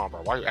deal. Come on,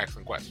 bro. Why are you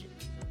asking questions?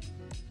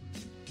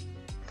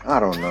 I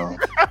don't know.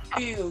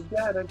 You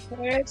gotta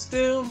catch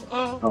them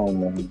all. Oh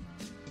no.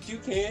 You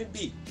can't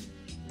beat.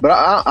 But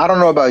I don't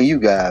know about you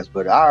guys,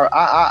 but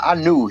I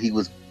knew he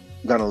was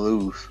gonna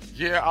lose.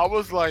 Yeah, I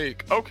was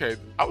like, okay.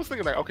 I was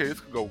thinking like, okay, this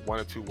could go one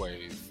of two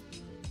ways.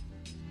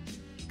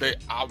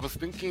 I was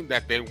thinking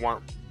that they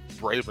weren't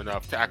brave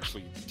enough to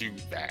actually do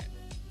that,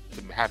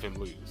 to have him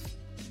lose.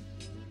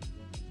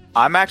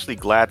 I'm actually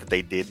glad that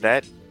they did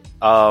that.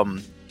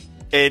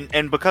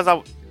 And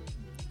because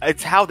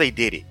it's how they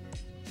did it.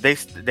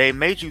 They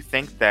made you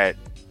think that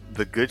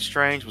the good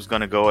Strange was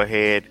going to go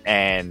ahead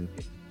and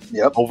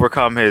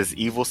overcome his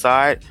evil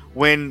side.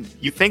 When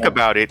you think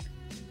about it,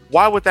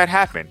 why would that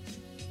happen?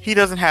 He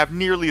doesn't have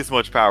nearly as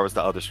much power as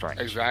the other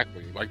Strange.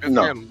 Exactly. Like this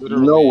man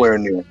literally nowhere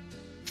near.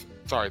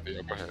 Sorry,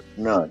 Theo, go ahead.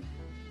 None.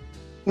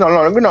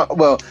 No.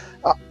 Well,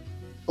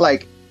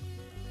 like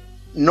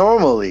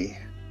normally,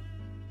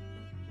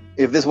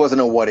 if this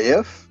wasn't a what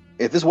if,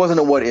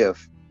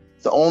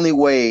 the only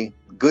way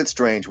good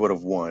Strange would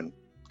have won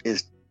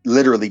is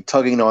literally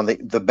tugging on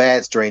the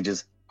bad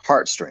Strange's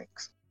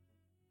heartstrings,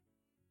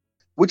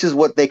 which is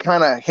what they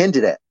kind of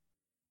hinted at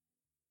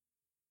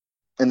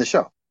in the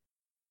show.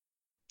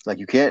 Like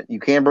you can't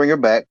bring her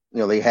back. You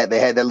know, they had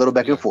that little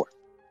back and forth.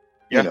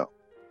 Yeah. You know,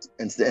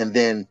 and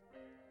then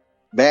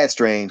Bad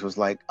Strange was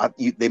like,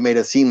 they made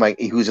it seem like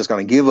he was just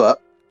going to give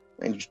up,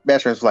 and Bad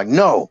Strange was like,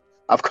 no,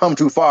 I've come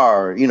too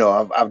far. You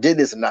know, I've did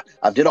this and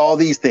I've did all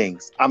these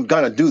things. I'm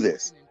gonna do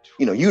this.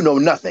 You know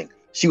nothing.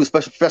 she was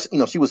special.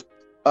 She was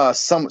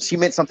she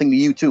meant something to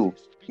you too.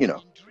 Yeah.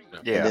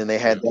 And then they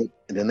had that.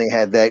 And then they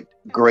had that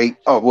great.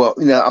 Oh well,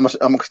 I'm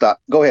gonna stop.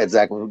 Go ahead,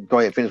 Zach. Go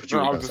ahead, finish what you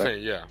No, were I going was to just say.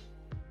 saying, yeah.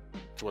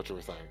 To what you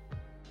were saying.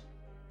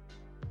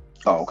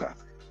 Oh, okay.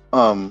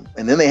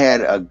 And then they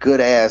had a good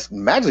ass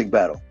magic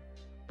battle.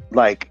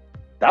 Like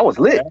that was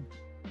lit.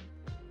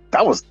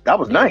 That was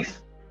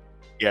nice.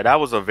 Yeah, that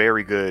was a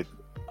very good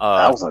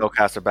That was a-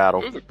 spellcaster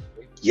battle. It was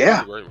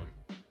Yeah, a great one.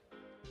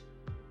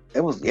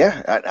 it was.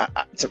 Yeah,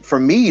 for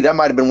me, that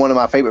might have been one of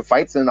my favorite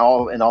fights in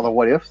all the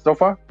what ifs so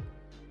far.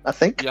 I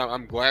think. Yeah,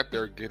 I'm glad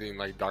they're getting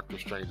like Doctor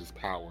Strange's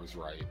powers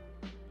right.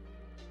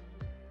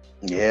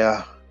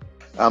 Yeah,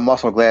 I'm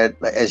also glad,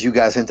 as you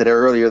guys hinted at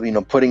earlier,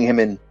 putting him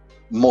in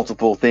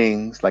multiple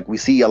things. Like we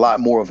see a lot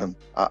more of him.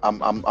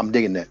 I'm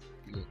digging that.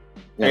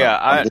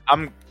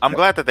 I'm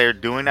glad that they're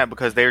doing that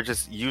because they're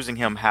just using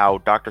him how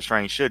Doctor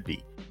Strange should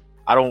be.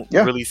 I don't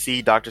really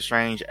see Doctor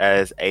Strange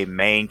as a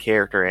main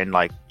character and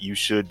like you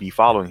should be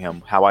following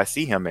him. How I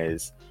see him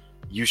is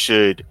you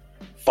should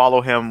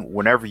follow him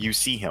whenever you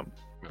see him.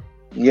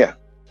 Yeah,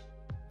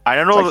 I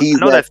don't know. Like I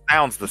know that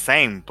sounds the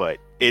same, but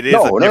it is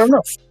No.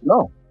 difference.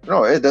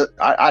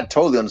 I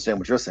totally understand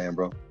what you're saying,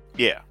 bro.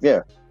 Yeah.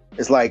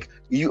 It's like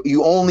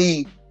you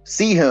only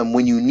see him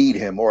when you need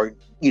him, or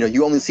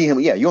you only see him.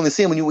 Yeah, you only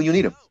see him when you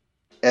need him.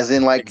 As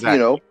in, like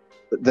Exactly.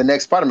 the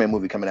next Spider-Man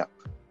movie coming out.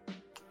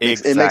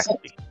 Exactly. It makes sense.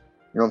 You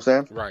know what I'm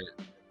saying? Right.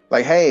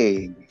 Like,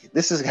 hey,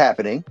 this is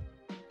happening.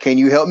 Can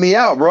you help me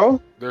out, bro?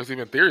 There's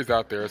even theories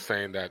out there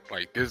saying that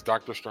like this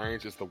Doctor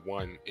Strange is the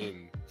one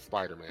in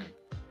Spider-Man.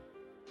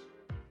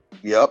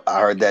 Yep,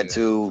 I heard that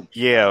too.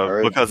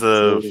 Yeah, because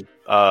of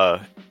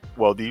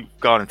well, you've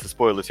gone into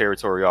spoiler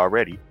territory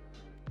already.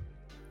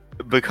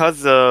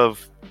 Because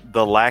of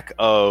the lack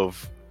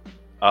of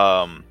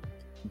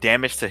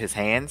damage to his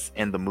hands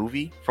in the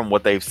movie, from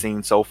what they've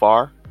seen so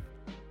far,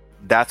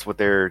 that's what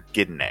they're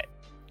getting at.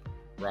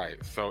 Right.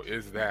 So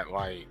is that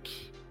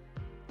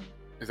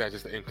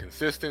just an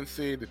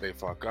inconsistency? Did they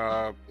fuck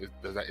up?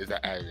 Is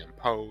that added in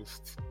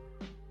post,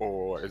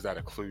 or is that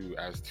a clue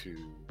as to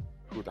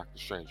who Doctor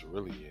Strange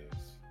really is?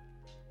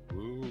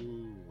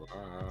 Ooh.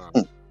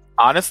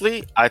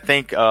 Honestly, I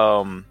think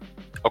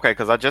okay,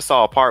 because I just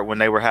saw a part when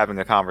they were having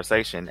a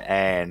conversation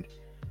and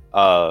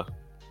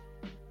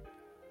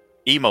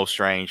Emo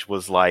Strange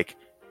was like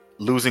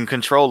losing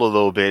control a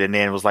little bit, and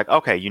then was like,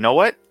 okay, you know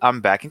what?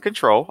 I'm back in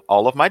control.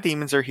 All of my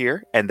demons are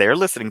here and they're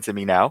listening to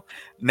me now.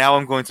 Now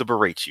I'm going to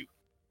berate you.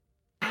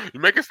 You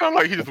make it sound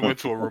like he just went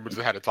to a room and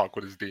just had to talk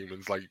with his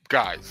demons. Like,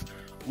 guys,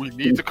 we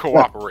need to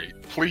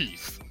cooperate,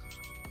 please.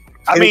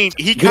 I mean,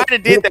 he kind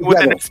of did that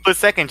within a split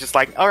second, just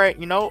like, all right,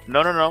 no,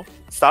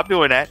 stop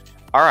doing that.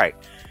 All right,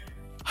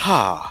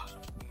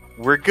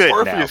 we're good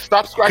Orpheus, now.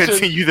 stop scratching.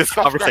 Continue this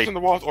Stop conversation. scratching the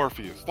walls,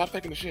 Orpheus. Stop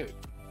taking the shit.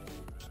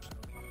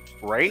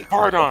 Right?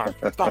 Hard on.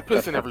 Stop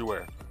pissing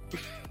everywhere.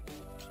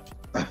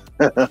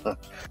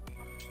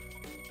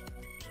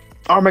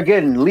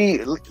 Armageddon,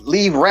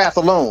 leave wrath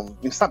alone.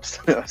 You stop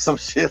some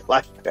shit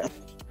like that.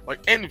 Like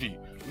envy,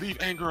 leave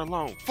anger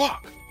alone.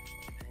 Fuck.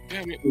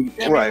 Damn it.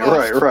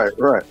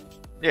 Right.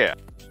 Yeah.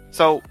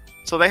 So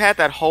they had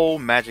that whole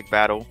magic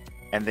battle,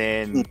 and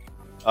then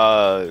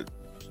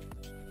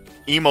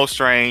Emo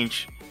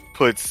Strange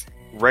puts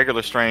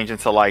regular Strange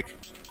into like,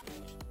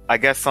 I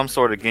guess some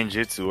sort of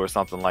genjutsu or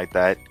something like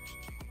that,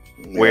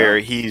 where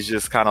he's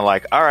just kind of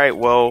like, all right,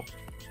 well,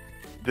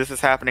 this is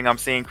happening. I'm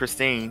seeing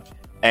Christine,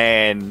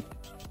 and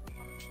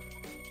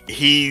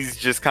he's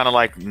just kind of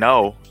like,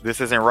 no, this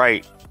isn't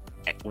right,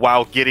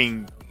 while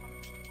getting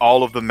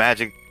all of the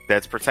magic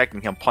that's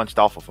protecting him punched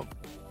off of him.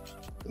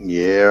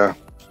 Yeah.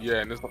 Yeah,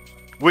 and it's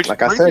Which like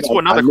brings I said, me to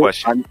another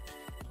question.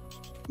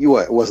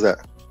 What's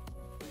that?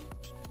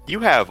 You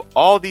have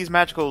all these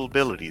magical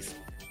abilities,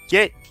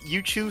 yet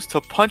you choose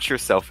to punch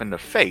yourself in the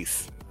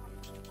face.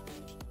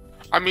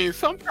 I mean,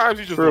 sometimes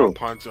you just want to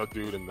punch a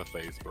dude in the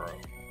face, bro.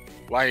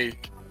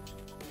 Like,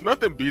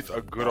 nothing beats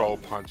a good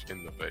old punch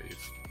in the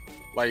face.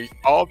 Like,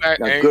 all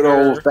that anger, good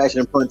old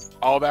fashioned punch,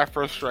 all that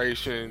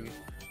frustration.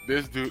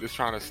 This dude is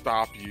trying to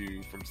stop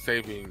you from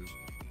saving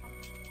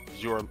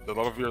the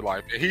love of your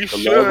life, and he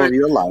should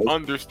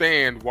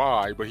understand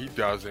why, but he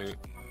doesn't.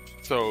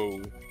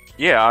 So,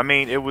 yeah, I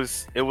mean, it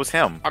was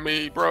him. I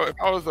mean, bro, if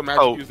I was a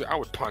magic user, I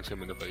would punch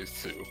him in the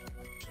face too,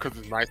 because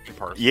it's nice and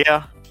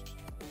personal.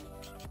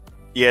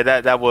 Yeah,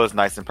 that was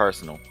nice and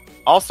personal.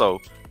 Also,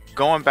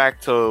 going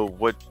back to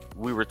what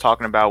we were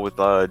talking about with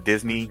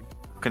Disney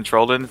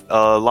controlling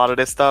a lot of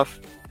this stuff,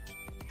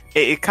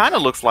 it kind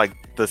of looks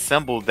like the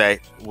symbol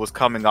that was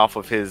coming off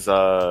of his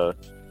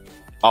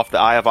off the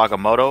Eye of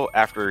Agamotto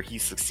after he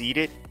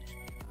succeeded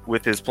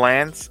with his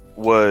plans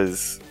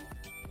was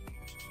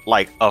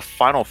like a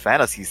Final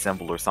Fantasy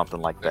symbol or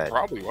something like that. It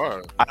probably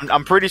was.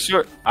 I'm pretty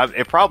sure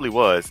it probably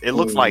was. It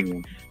looks like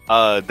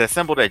the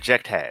symbol that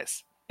Jecht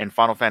has in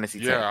Final Fantasy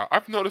X. Yeah,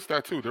 I've noticed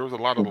that too. There was a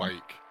lot of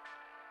like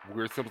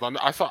weird symbols.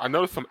 I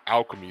noticed some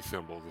alchemy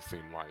symbols. It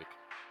seemed like.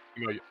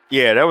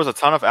 Yeah, there was a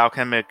ton of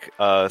alchemic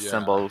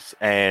symbols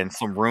and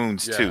some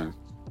runes too.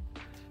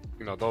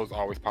 Those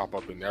always pop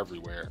up in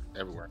everywhere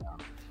now.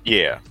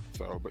 Yeah.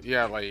 So, but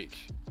yeah, like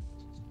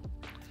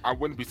I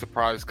wouldn't be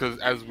surprised because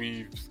as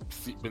we've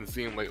been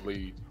seeing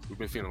lately, we've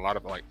been seeing a lot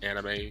of like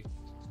anime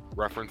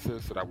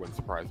references, so that wouldn't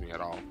surprise me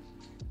at all.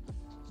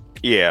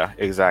 Yeah,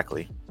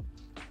 exactly.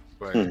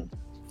 But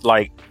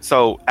Like,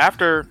 so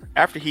after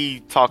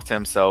he talks to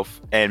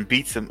himself and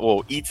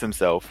eats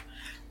himself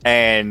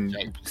and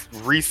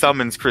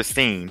resummons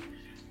Christine,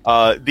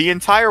 the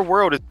entire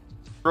world is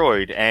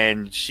destroyed,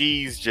 and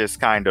she's just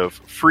kind of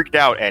freaked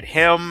out at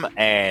him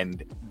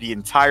and the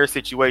entire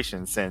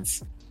situation,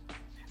 since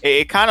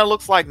it kind of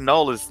looks like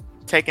Null is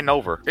taking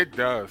over. it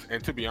does,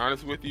 and to be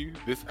honest with you,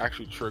 this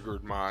actually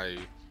triggered my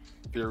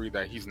theory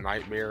that he's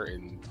Nightmare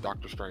in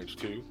Doctor Strange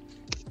 2.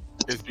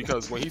 Is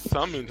because when he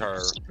summoned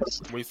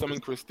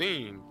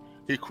Christine,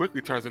 he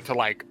quickly turns into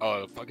like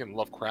a fucking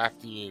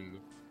Lovecraftian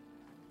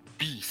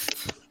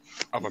beast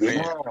of a man.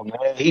 Yeah,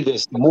 man. He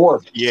just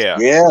morphed. Yeah.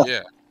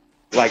 Yeah.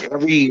 Like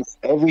every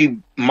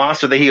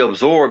monster that he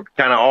absorbed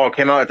kind of all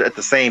came out at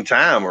the same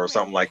time or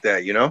something like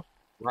that, you know?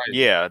 Right.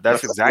 Yeah,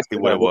 that's exactly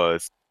what it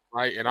was.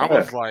 Right. And I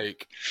was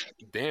like,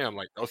 damn,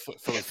 like,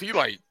 so is he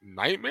like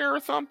Nightmare or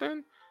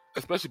something?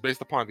 Especially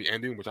based upon the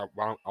ending, which I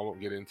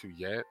won't get into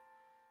yet.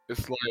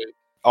 It's like,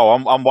 Oh,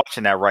 I'm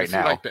watching that right is he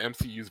now. like the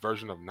MCU's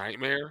version of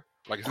Nightmare?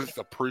 Like, is this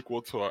a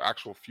prequel to an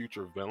actual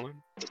future villain?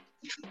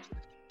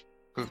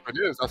 Because if it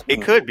is, that's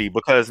It could be,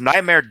 because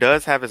Nightmare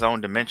does have his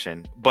own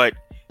dimension, but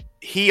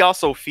he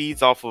also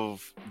feeds off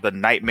of the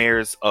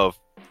nightmares of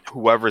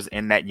whoever's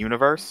in that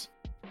universe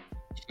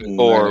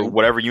or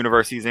whatever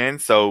universe he's in.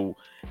 So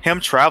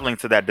him traveling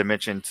to that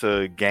dimension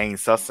to gain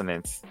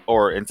sustenance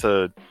or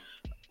into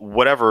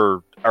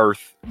whatever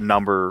Earth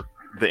number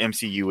the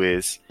MCU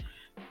is,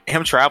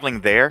 him traveling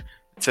there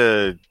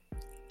to,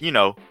 you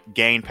know,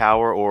 gain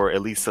power or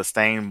at least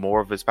sustain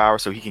more of his power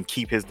so he can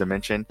keep his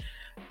dimension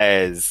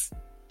as,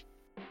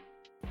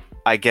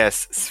 I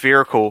guess,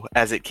 spherical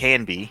as it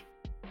can be.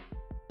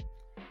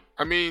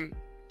 I mean,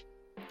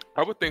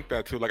 I would think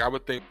that too. Like, I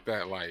would think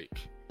that like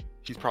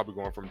he's probably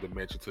going from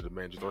dimension to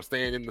dimension or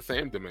staying in the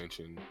same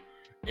dimension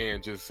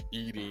and just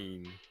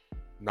eating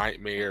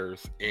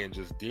nightmares and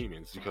just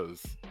demons,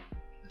 because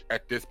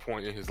at this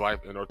point in his life,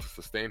 in order to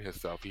sustain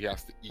himself, he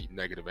has to eat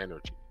negative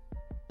energy.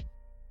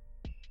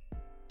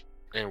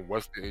 And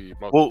what's the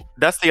most... Well,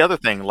 that's the other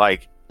thing.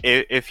 Like,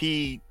 if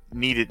he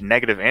needed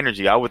negative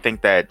energy, I would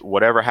think that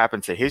whatever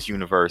happened to his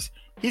universe,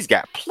 he's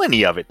got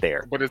plenty of it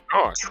there. But it's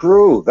gone.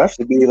 True. That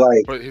should be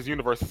like. But his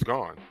universe is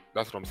gone.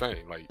 That's what I'm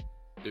saying. Like,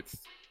 it's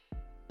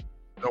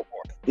no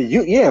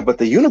more. But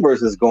the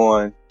universe is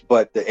gone,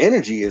 but the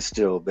energy is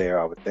still there,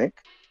 I would think.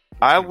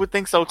 I would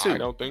think so too. I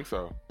don't think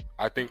so.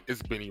 I think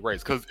it's been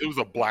erased because it was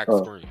a black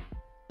Oh. screen.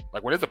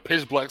 Like, when it's a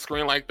pitch black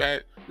screen like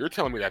that, you're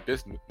telling me that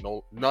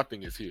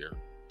nothing is here.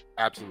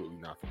 Absolutely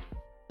nothing.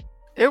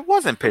 It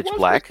wasn't pitch It was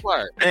black. pitch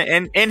black.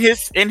 And in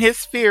his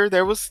sphere,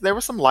 there was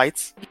some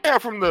lights. Yeah,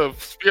 from the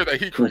sphere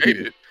that he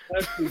created.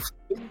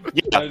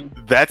 Yeah,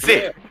 that's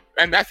it.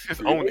 And that's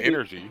his own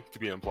energy, to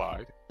be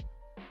implied.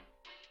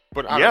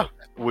 But I Yeah, don't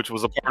know. which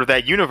was a part of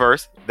that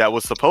universe that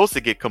was supposed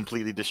to get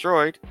completely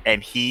destroyed,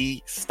 and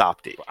he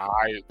stopped it.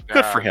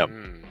 Good for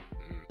him.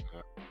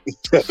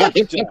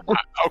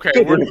 Okay,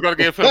 we're just gonna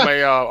give him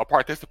a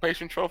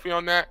participation trophy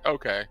on that.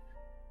 Okay.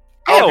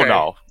 Hell Okay.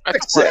 no.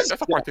 That's a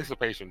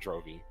participation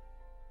trophy.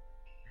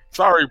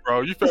 Sorry,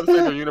 bro. You failed to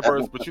save your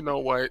universe, but you know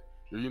what?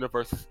 Your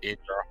universe is in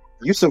your...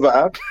 You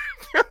survived.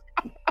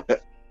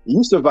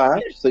 You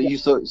survived.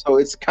 So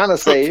it's kind of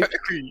safe.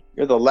 Technically,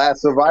 You're the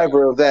last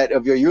survivor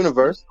of your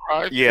universe.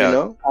 right? Yeah. You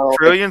know?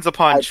 Trillions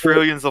upon I-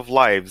 trillions of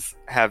lives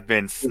have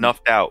been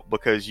snuffed out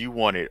because you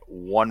wanted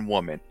one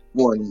woman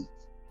One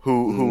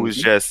who was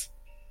just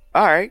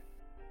all right.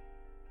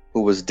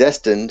 who was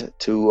destined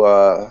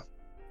to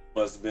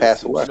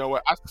pass away. You know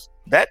what?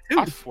 That too.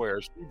 I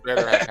swear, she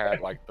better have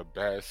had like the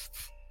best,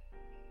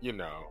 you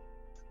know.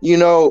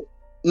 No.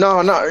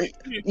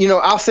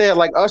 I'll say it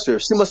like Usher.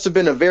 She must have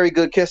been a very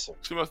good kisser.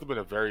 She must have been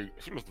a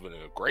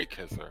great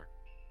kisser.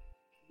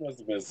 Must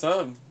have been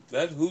something.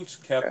 That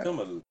hooch kept him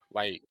a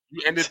Like,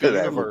 you ended To the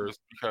that. universe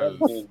because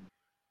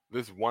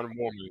this one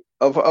woman.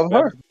 Of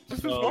her.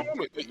 Just this one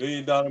woman. $1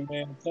 million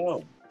man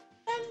song.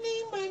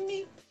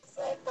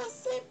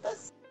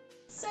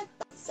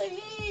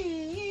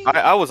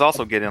 I was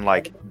also getting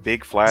like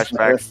big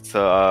flashbacks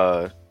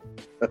to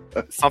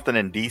something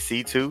in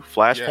DC too,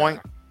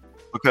 Flashpoint,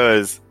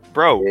 because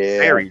bro, Yeah.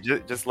 Barry,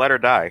 just let her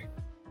die.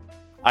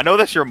 I know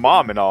that's your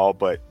mom and all,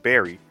 but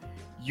Barry,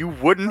 you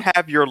wouldn't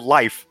have your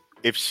life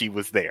if she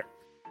was there.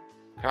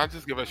 Can I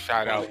just give a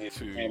shout out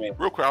to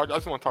real quick? I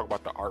just want to talk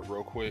about the art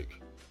real quick.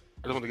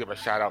 I just want to give a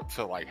shout out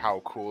to like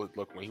how cool it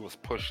looked when he was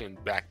pushing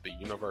back the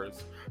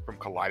universe from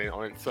colliding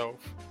on itself.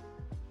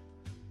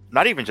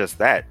 Not even just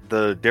that,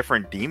 the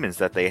different demons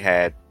that they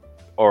had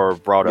or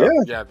brought up.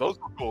 Yeah, those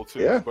were cool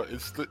too. Yeah. But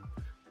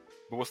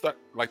what's that?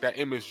 Like, that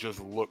image just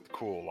looked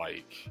cool.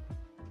 Like,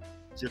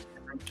 just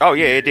Oh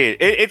yeah, it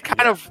did. It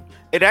kind of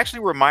it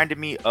actually reminded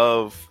me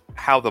of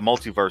how the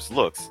multiverse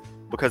looks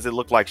because it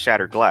looked like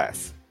shattered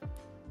glass.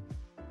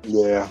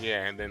 Yeah.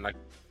 yeah, and then like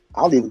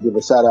I'll even give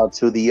a shout out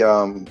to the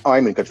Oh, I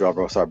didn't mean to cut you off,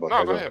 bro. Sorry about No,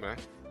 that. go ahead, man.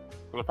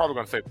 We're probably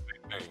gonna say the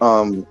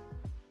same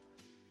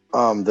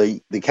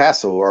thing. The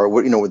castle, or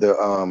what, with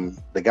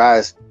the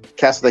guy's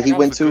castle that he That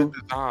went was a to.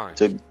 good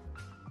design.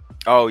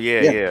 Oh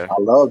yeah. I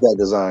love that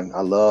design.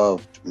 I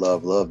love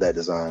that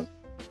design.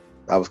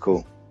 That was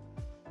cool.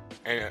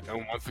 And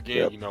once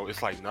again, Yep.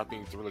 it's like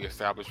nothing's really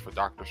established for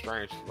Doctor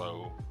Strange,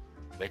 so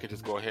they could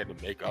just go ahead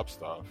and make up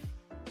stuff.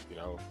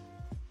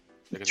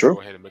 They could True. just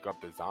go ahead and make up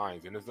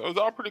designs, and it was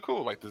all pretty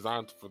cool. Like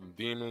designs for the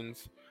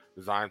demons,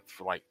 designs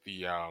for like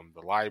the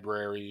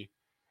library,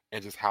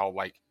 and just how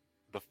like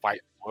the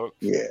fight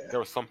looked. Yeah. There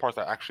were some parts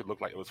that actually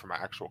looked like it was from an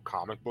actual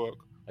comic book,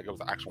 like it was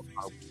an actual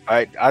comic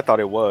book. I thought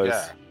it was.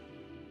 Yeah.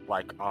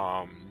 Like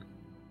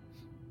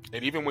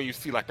and even when you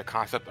see like the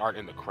concept art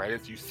in the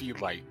credits, you see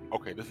like,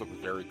 okay, this looks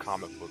very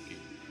comic booky.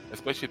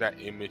 Especially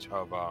that image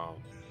of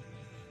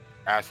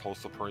Asshole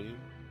Supreme,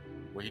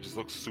 where he just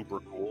looks super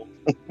cool.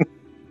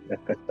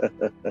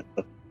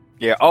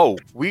 Yeah. Oh,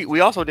 we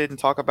also didn't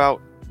talk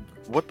about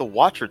what the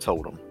Watcher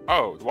told him.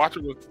 Oh, the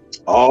Watcher was.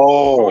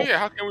 Oh, Oh yeah,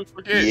 how can we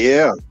forget?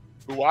 yeah.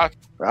 The Watcher.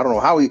 I don't know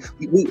how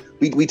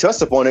we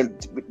touched upon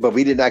it, but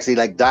we didn't actually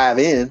like dive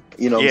in.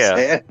 What I'm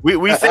saying?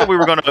 We said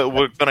we're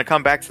gonna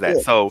come back to that.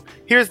 Yeah. So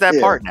here's that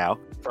Yeah. part now.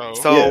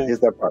 So Yeah, here's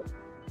that part.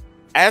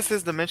 As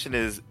his dimension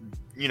is,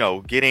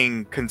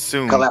 getting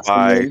consumed Collapsing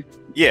by in.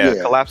 yeah,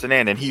 Yeah. collapsing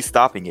in, and he's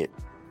stopping it.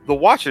 The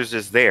Watcher's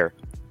just there,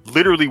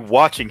 literally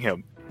watching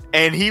him,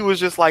 and he was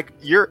just like,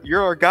 "You're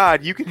a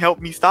god. You can help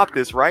me stop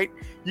this, right?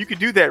 You can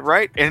do that,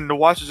 right?" And the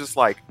Watcher's just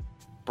like,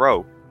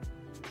 "Bro,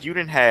 you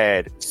done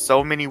had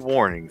so many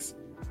warnings.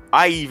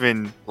 I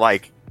even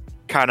like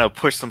kind of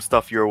pushed some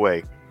stuff your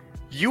way.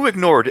 You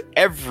ignored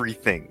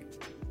everything.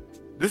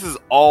 This is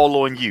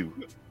all on you.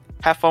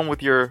 Have fun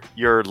with your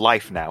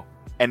life now."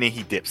 And then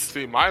he dips.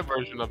 see, my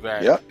version of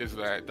that is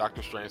Yep. that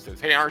Doctor Strange says,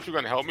 "Hey, aren't you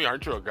going to help me?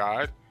 Aren't you a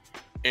god?"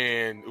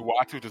 And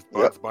Uatu just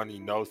Bugs Bunny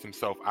knows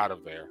himself out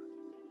of there.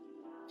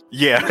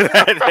 Yeah,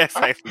 that's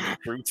actually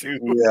true too.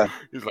 Yeah.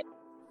 He's like,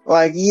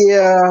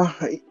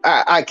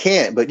 I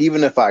can't, but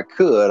even if I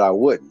could, I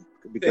wouldn't,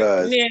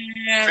 because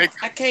Yeah,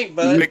 I can't,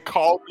 they bud.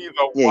 call me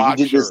the Yeah, you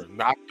did Watcher, this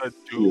not the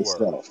doer,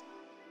 yourself,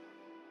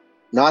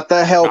 not the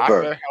not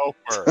helper. the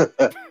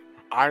helper.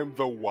 I'm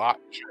the Watcher.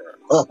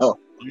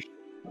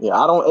 Yeah,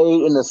 I don't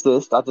aid and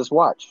assist. I just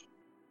watch.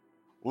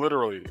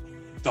 Literally,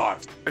 Dark.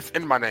 it's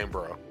in my name,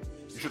 bro.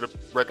 You should have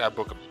read that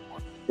book.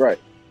 Right.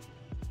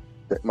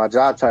 My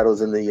job title is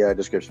in the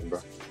description, bro.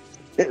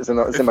 It's in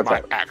It's my my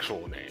title.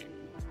 actual name.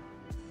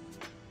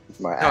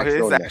 My No, his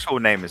actual name. actual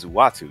name is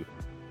Uatu.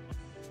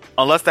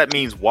 Unless that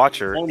means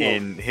Watcher Oh, no.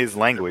 in his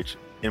language,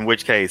 in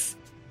which case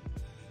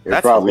It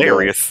that's probably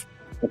hilarious.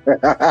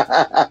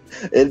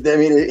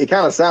 it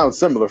kind of sounds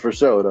similar for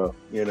sure,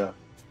 though.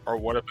 Or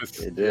what if it's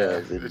It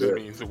does, it it just does.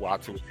 means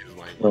Uatu in his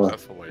language. Huh.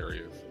 That's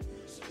hilarious.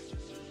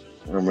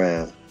 Oh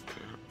man.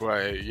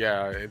 But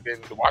yeah, and then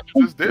the Watcher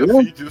just did.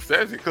 Yeah. He just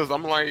says it because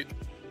I'm like,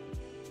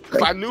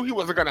 because I knew he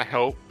wasn't gonna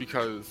help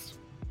because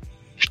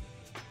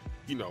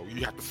you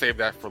have to save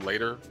that for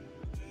later.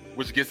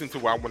 Which gets into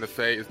what I want to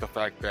say is the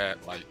fact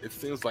that like it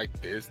seems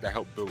like this that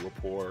helped build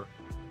rapport,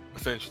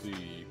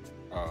 essentially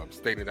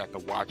stating that the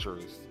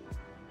Watcher's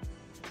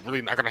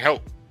really not gonna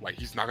help. Like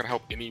he's not gonna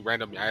help any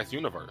random ass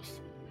universe.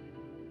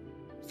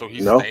 So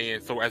he's No.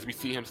 staying. So as we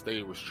see him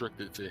stay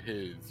restricted to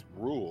his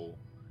rule,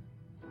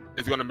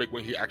 it's gonna make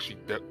when he actually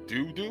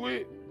do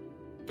it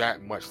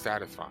that much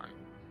satisfying.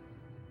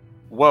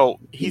 Well,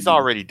 he's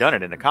already done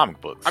it in the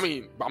comic books. I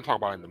mean, I'm talking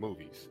about in the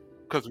movies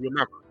because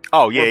remember,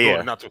 oh we're yeah.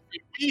 going out to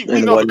we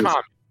And know what the is-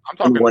 comics. I'm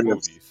talking and what the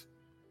is- movies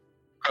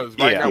because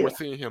right now Yeah. we're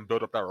seeing him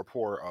build up that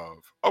rapport of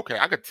okay,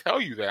 I could tell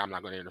you that I'm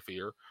not going to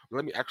interfere. But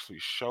let me actually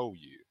show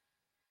you.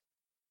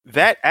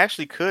 That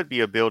actually could be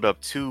a build up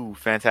to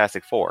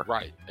Fantastic Four.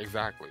 Right,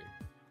 exactly.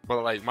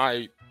 But like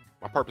my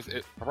purpose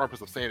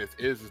of saying this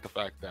is the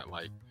fact that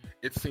like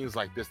it seems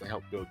like this to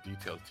help build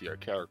details to your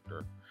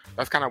character.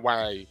 That's kind of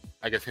why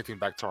I guess hinting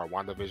back to our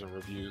WandaVision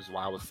reviews,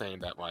 why I was saying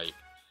that like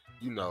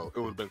it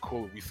would have been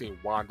cool if we seen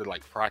Wanda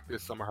like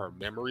practice some of her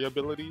memory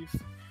abilities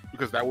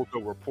because that would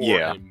build rapport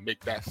Yeah. and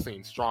make that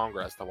scene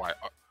stronger as to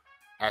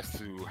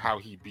how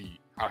she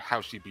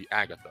beat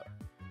Agatha.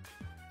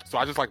 So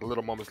I just like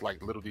little moments,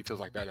 like little details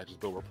like that just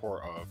build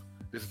rapport of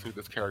this is who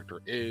this character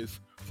is.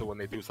 So when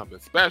they do something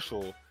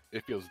special,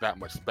 it feels that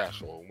much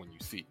special when you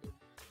see it.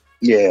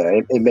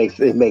 Yeah,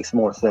 it makes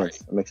more sense.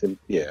 Right. It makes it.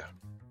 Yeah.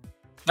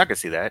 I can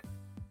see that.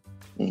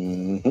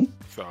 Mm-hmm.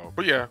 So,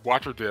 but yeah,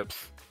 Watcher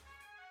dips,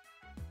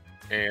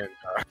 and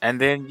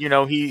And then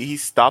he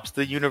stops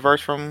the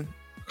universe from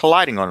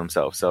colliding on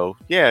himself. So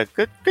yeah,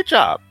 good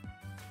job.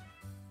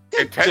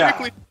 and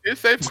technically it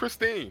saved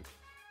Christine.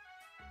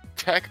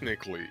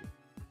 Technically,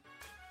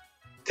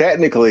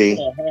 Technically,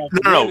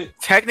 No.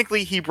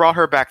 Technically, he brought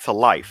her back to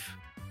life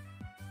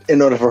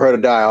in order for her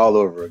to die all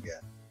over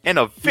again. in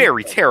a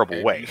very terrible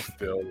and way. you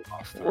still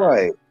lost her.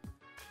 Right.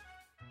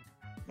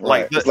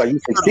 Like, Right. It's like you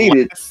her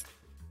succeeded last-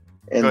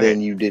 and Go then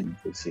ahead. you didn't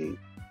succeed.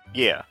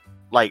 yeah,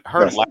 like her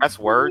That's- last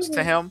words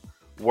to him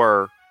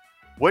were,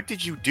 "What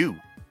did you do?"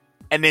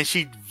 and then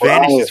she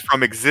vanishes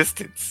from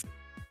existence.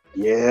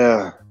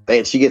 Yeah.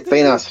 She gets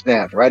Thanos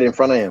snapped right in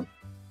front of him.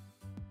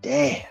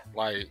 Damn.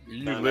 Like,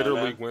 you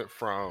literally went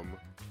from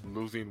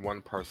losing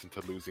one person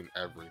to losing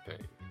everything.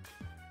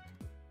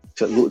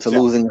 To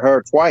losing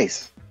her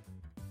twice.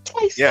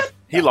 Yeah,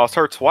 he lost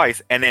her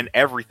twice and then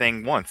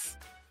everything once.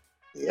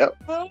 Yep.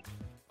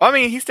 I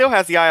mean, he still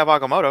has the Eye of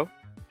Agamotto.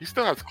 He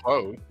still has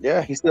clothes.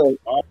 Yeah, he still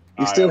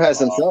has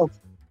himself.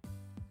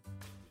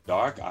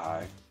 Dark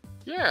Eye.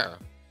 Yeah.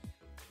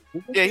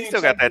 Yeah, he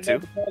still got that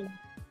too.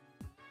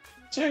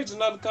 Change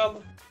another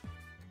color.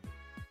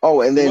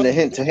 Oh, and then the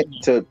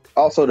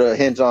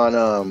hint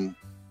on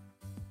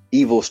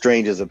Evil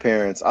Strange's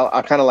appearance.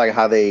 I kind of like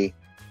how they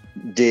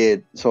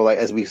did. So, like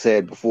as we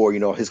said before,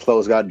 his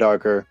clothes got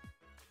darker.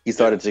 He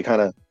started to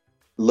kind of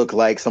look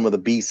like some of the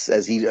beasts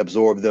as he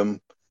absorbed them,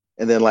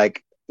 and then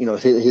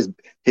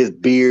his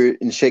beard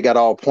and shit got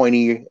all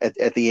pointy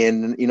at the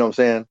end. You know what I'm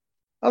saying?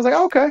 I was like,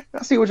 okay,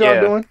 I see what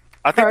y'all doing.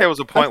 I think there was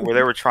a point where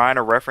they were trying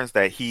to reference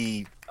that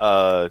he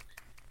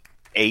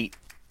ate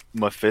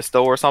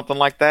Mephisto or something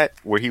like that,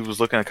 where he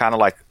was looking kind of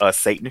like a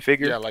Satan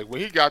figure. Yeah, like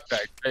when he got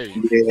that cave,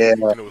 yeah,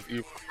 and it was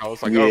evil. I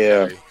was like,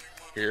 okay,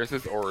 here's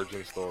his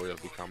origin story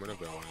of becoming a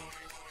villain.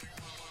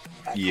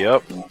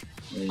 Yep.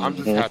 I'm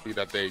just happy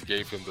that they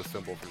gave him the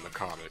symbol from the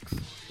comics,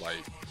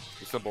 like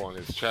the symbol on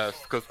his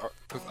chest, because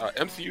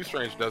MCU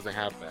Strange doesn't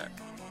have that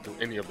through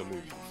any of the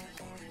movies,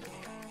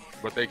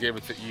 but they gave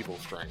it to Evil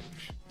Strange.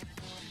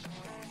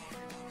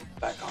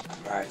 Black Hawk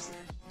Rising.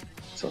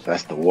 So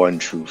that's the one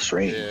true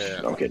Strange.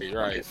 Yeah, Okay.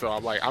 right. So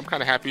I'm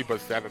kind of happy, but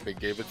sad that they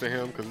gave it to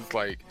him, because it's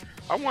like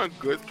I want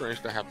good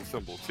Strange to have the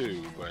symbol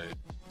too, but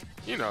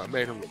it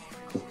made him look.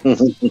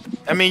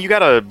 I mean, you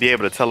gotta be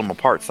able to tell them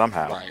apart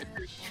somehow. Right.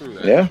 True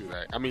that. Yeah. True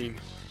that. I mean,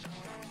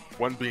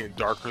 one being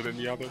darker than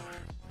the other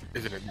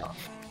isn't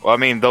enough. Well, I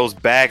mean, those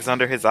bags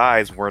under his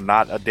eyes were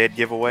not a dead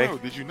giveaway. No,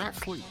 did you not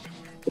sleep?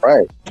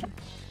 Right.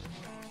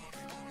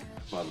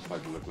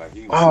 Motherfucker looked like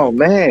he was. Oh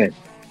man.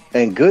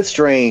 And Good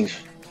Strange,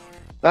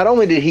 not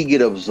only did he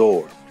get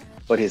absorbed,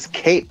 but his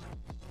cape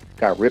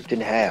got ripped in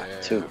half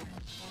too.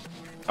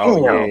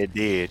 Oh yeah, it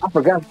did. I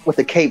forgot what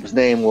the cape's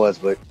name was,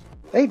 but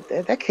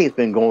that cape's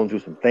been going through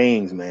some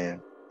things,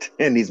 man,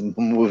 in these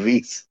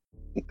movies.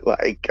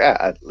 Like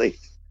godly,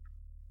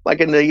 like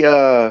in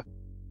the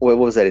what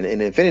was that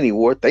in Infinity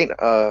War?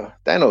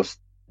 Thanos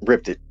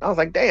ripped it. I was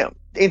like, damn,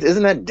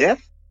 isn't that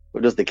death?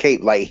 Or does the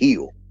cape like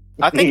heal?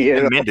 I think it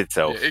can mend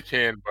itself. Yeah, it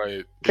can,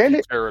 but Can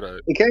it?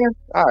 It can.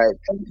 All right,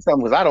 tell me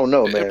something, because I don't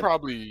know, man. It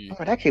probably.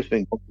 Oh, that cape's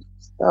been going through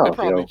stuff, It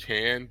probably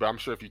can, but I'm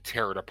sure if you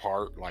tear it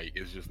apart, like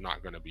it's just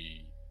not going to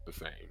be the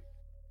same.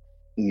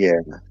 Yeah,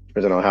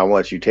 depending on how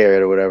much you tear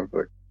it or whatever.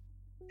 But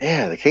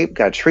yeah, the cape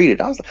got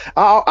treated. I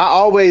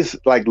always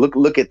like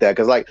look at that,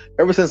 because like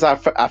ever since I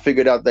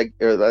figured out that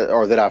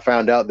or that I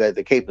found out that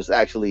the cape is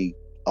actually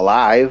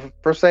alive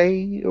per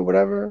se or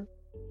whatever.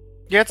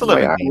 Yeah, it's a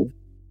living like, thing.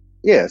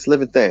 Yeah, it's a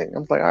living thing.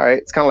 I'm like, all right,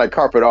 it's kind of like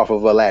carpet off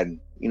of Aladdin.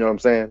 You know what I'm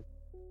saying?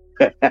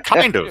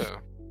 Kind of. Yeah.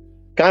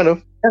 Kind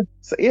of. Yeah,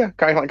 so,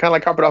 kind of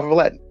like carpet off of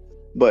Aladdin.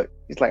 But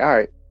it's like, all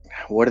right,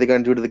 what are they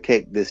going to do to the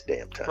cake this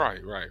damn time?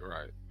 Right.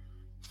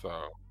 So.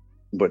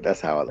 But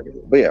that's how I look at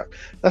it. But yeah,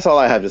 that's all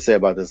I have to say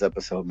about this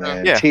episode,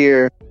 man. Yeah.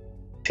 Tear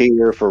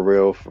for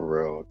real.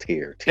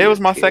 Tear. It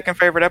was my second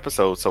favorite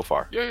episode so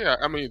far. Yeah.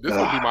 I mean, this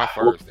would be my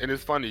first, and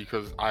it's funny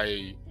because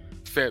I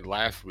said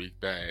last week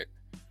that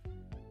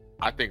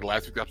I think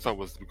last week's episode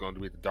was going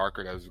to be the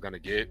darker that it was going to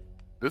get.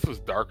 This was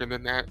darker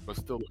than that, but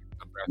still the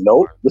best. Nope.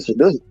 one. This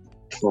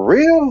for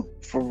real.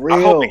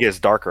 I hope it gets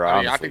darker.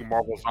 I Honestly, think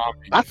Marvel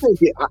Zombies.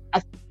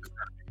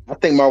 I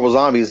think Marvel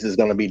Zombies is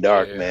going to be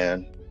dark,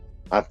 man.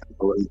 I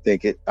really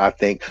think it.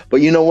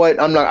 But you know what?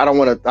 I'm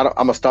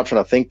gonna stop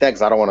trying to think that,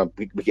 because I don't want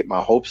to get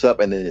my hopes up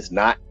and then it's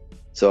not.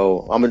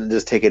 So I'm gonna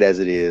just take it as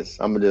it is.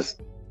 I'm gonna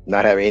just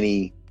not have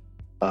any.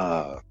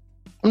 I'm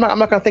not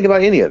gonna think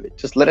about any of it.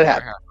 Just let it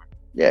happen.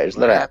 Yeah, just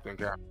let it happen.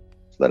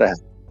 Just let it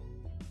happen.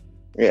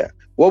 Yeah.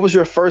 What was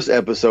your first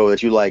episode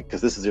that you liked?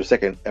 Because this is your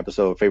second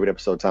favorite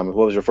episode, Thomas.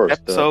 What was your first?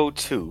 Episode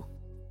 2.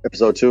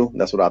 Episode 2?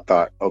 That's what I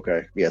thought.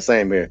 Okay. Yeah,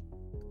 same here.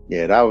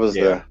 Yeah, that was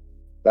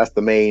that's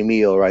the main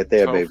meal right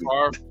there, So baby.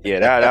 far, Yeah,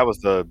 that was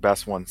the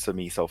best one to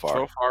me so far.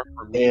 so far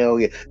for me. Hell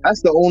yeah.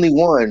 That's the only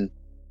one.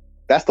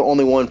 That's the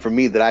only one for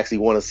me that I actually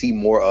want to see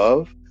more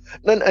of.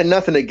 And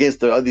nothing against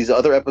these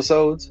other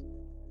episodes,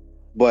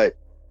 but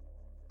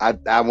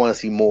I want to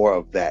see more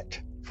of that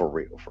for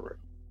real.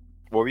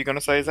 What were you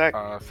gonna say, Zach?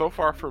 So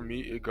far for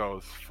me, it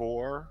goes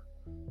 4,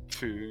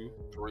 2,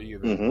 3,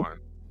 and then Mhm. 1.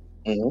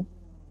 Mm-hmm.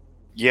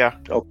 Yeah.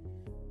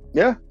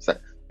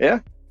 Yeah.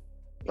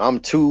 I'm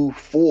 2,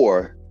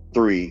 4,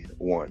 3,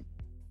 1.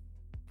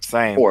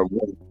 Same. Or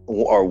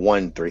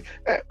 1, 3.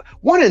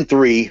 1 and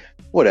 3,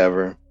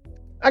 whatever.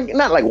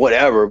 Not like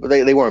whatever, but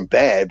they weren't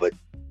bad. But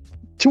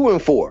 2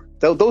 and 4,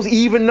 those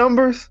even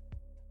numbers,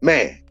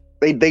 man.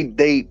 They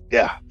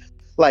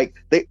like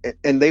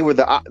they were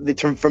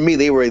for me,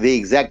 they were the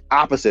exact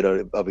opposite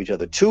of each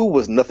other. 2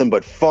 was nothing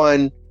but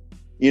fun,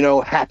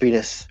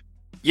 happiness.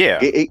 Yeah.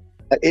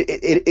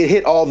 It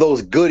hit all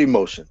those good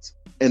emotions.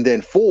 and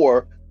then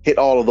 4 hit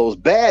all of those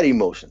bad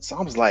emotions. So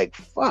I was like,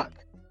 fuck.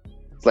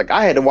 It's like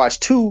I had to watch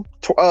 2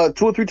 or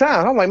 3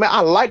 times. I'm like, man, I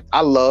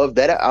love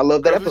that It's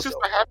episode. just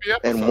a happy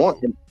episode. And one,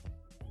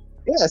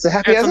 yeah, it's a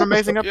happy. It's an ass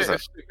amazing episode.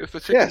 episode. Yeah, it's a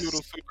chicken Yes.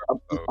 noodle soup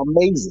episode.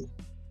 Amazing.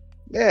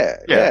 Yeah,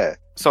 Yeah. yeah.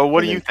 So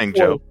what do And you then think,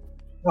 4 Joe?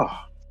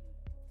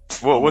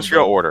 Oh, What's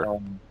your order?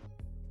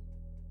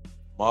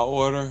 My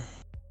order.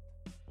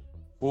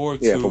 4,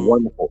 2. yeah, from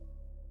 1 to 4.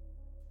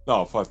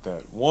 No, fuck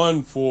that.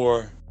 1,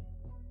 4.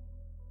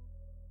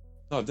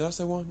 No, did I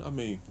say 1?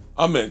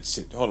 I meant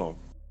shit. Hold on.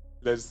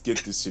 Let's get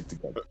this shit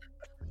together.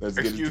 Let's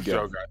get it Excuse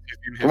Joe, together. guys. He's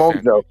eating his Come on,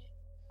 sandwich. Joe.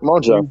 Come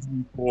on, Joe.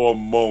 For a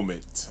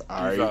moment.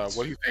 All He's, right.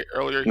 what did he say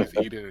earlier? He's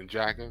eating and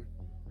jacking.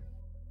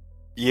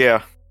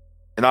 Yeah.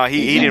 No,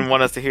 he didn't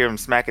want us to hear him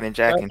smacking and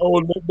jacking.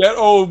 That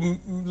old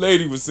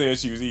lady was saying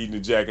she was eating the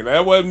jacket.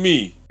 That wasn't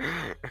me.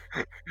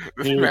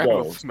 This Here man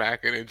goes. was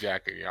smacking and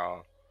jacking,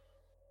 y'all.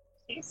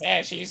 She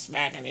said she's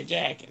smacking the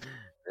jacket.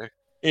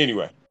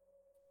 Anyway,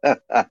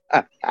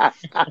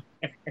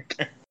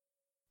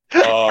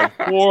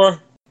 4.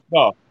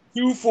 No,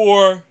 2,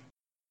 4.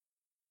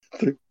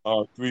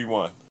 3,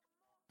 1.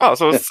 Oh,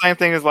 so it's the same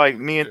thing as like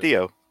me and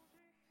Theo.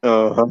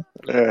 Uh-huh.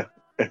 Yeah.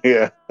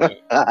 Yeah.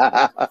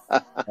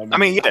 I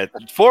mean, yeah,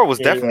 4 was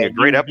definitely a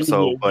great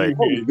episode, but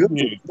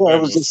It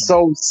was just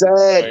so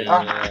sad.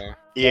 Yeah,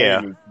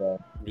 yeah.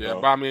 yeah,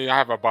 but I mean, I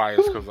have a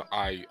bias because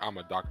I'm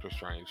a Doctor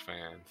Strange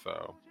fan,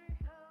 so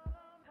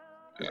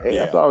Hey,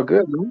 that's all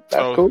good, man. That's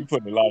So- cool. You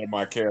put a lot of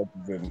my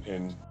characters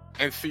in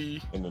and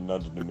see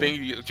another the dimension.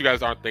 thing that you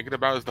guys aren't thinking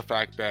about is the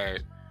fact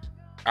that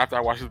after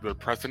I watch the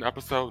depressing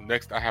episode,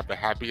 next I have the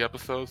happy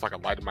episode, so I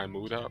can lighten my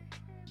mood up.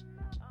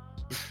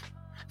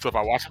 So if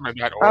I watch them in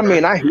that order, I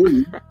mean, I hear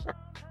you.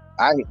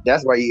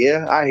 That's why,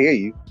 yeah, I hear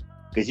you.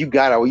 Because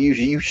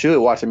you should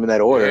watch them in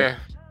that order. yeah,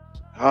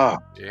 Oh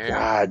yeah.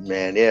 God,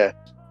 man, yeah.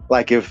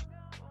 Like if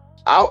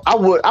I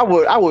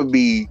would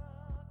be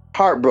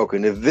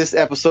heartbroken if this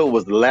episode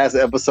was the last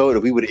episode.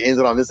 If we would have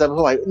ended on this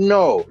episode, like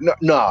no,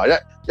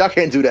 y'all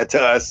can't do that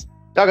to us.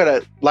 Y'all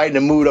gotta lighten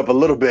the mood up a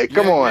little bit.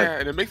 Come Yeah, on. yeah,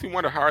 and it makes me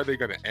wonder how are they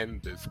going to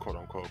end this, quote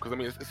unquote? Because I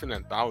mean, it's an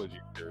anthology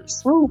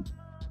series. True.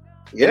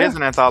 It Yeah. is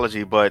an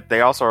anthology, but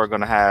they also are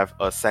going to have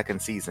a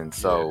second season,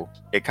 so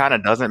it kind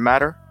of doesn't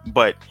matter.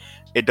 But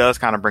it does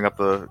kind of bring up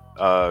the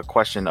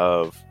question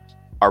of,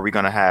 are we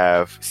going to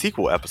have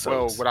sequel Well,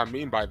 episodes? what I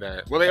mean by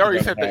that, they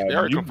already said that they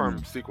already you-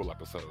 confirmed sequel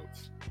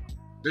episodes.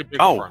 They've been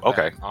Oh, confirmed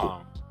okay, that.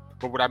 cool.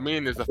 But what I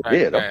mean is the fact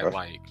Yeah, that okay.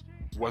 like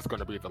what's going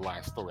to be the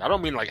last story. I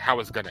don't mean like how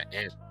it's going to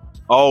end.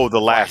 Oh, the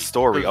last Right.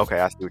 story. Okay,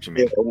 I see what you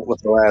mean. Yeah,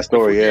 what's the last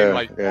story? If we're getting, Yeah.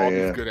 like Yeah, all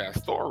yeah. these good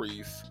ass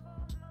stories.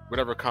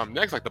 Whatever come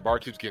next, like the bar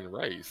keeps getting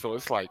raised. So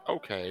it's like,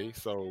 okay,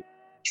 so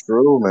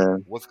True,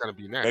 man. what's going to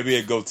be next? Maybe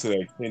it go to the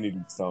Infinity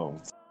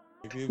Stones.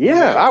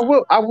 Yeah,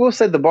 I will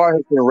say the bar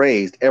has been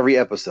raised every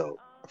episode.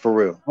 For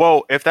real.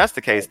 Well, if that's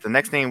the case, the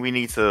next thing we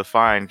need to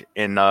find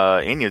in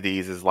any of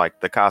these is like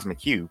the Cosmic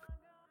Cube.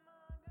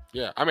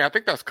 Yeah, I mean, I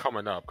think that's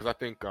coming up because I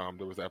think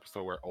there was an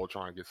episode where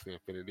Ultron gets the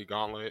Infinity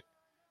Gauntlet.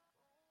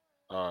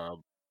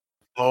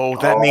 Oh,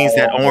 that means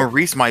that Owen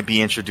Reese might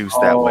be introduced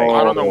that way.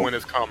 I don't know when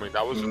it's coming.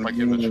 That was just like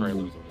in the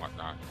trailers and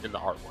whatnot, in the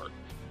artwork.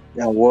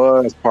 That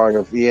was part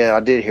of. Yeah, I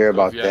did hear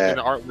about Yeah, that. in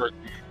the artwork.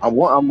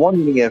 I'm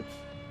wondering if.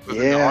 Because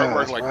in the Yeah, artwork,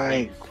 that's like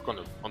right.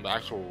 on the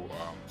actual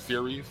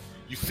series,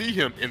 you see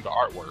him in the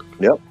artwork.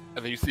 Yep.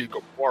 And then you see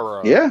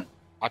Gamora. Yeah.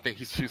 I think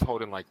she's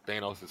holding like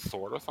Thanos'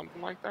 sword or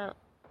something like that.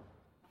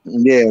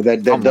 Yeah,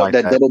 that Something like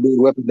that. double-bladed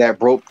weapon that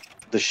broke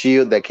the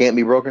shield that can't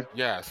be broken.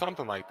 Yeah,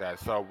 something like that.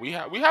 So we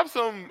have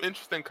some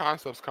interesting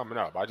concepts coming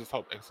up. I just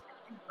hope it's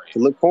To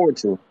look forward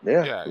to.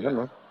 Yeah. Yeah, you yeah.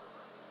 know.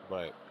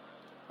 But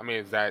I mean,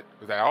 is that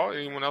all?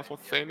 Anyone else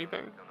want to say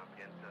anything?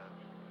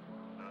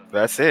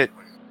 That's it.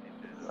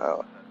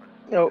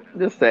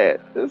 Just sad.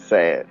 Just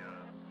sad.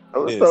 I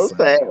was It's so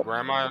sad.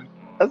 Grandma,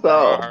 That's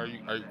all. are you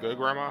good,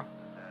 Grandma?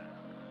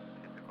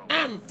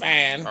 I'm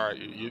fine. All right,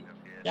 you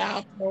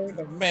Y'all know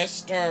the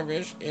best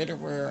service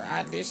anywhere.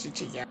 I listen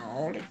to y'all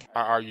all the time.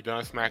 are you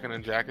done smacking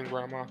and jacking,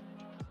 Grandma?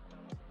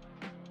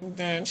 I'm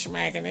done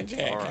smacking and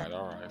jacking.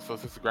 All right. So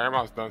since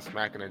Grandma's done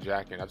smacking and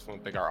jacking, I just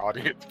want to thank our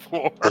audience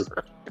for. I just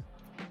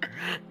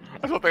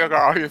want to thank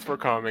our audience for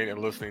coming and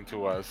listening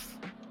to us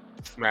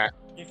smack.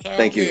 It's all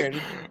Thank you.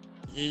 good.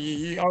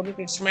 You only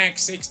can smack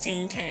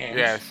 16 times.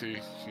 Yeah, she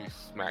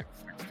smacked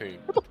 16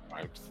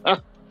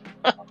 times.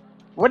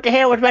 What the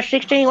hell was about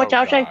 16? What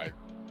y'all say? God.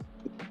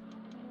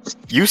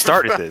 You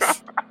started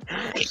this.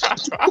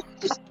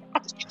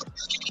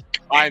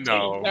 I You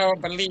know.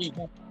 don't believe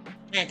me.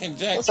 Smacking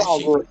Jackson. It's all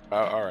good.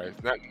 All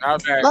right. Now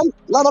that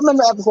Let them in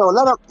the episode.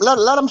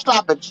 Let them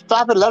stop it.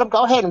 Stop it. Let them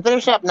go ahead and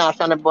finish up now,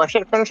 Sonny boy.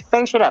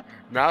 Finish it up.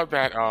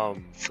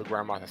 the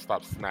grandma has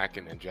stopped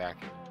smacking and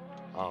jacking,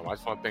 I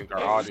just want to thank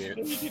our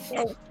audience.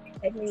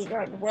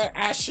 What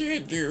I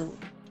should do,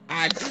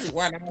 I do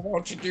what I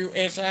want to do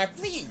as I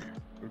please.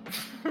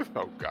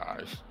 Oh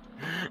gosh.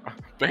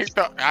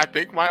 I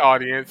thank my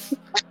audience.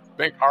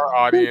 Thank our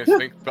audience.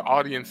 Thank the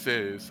audience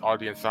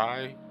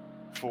I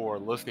for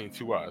listening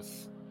to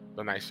us,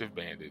 the Night Shift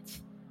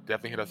Bandits.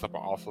 definitely hit us up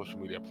on all social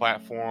media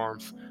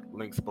platforms.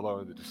 Links below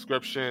in the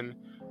description.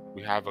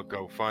 We have a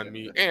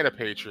GoFundMe and a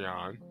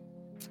Patreon.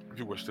 If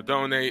you wish to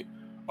donate,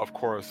 of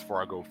course, for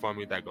our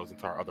GoFundMe, that goes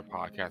into our other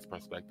podcast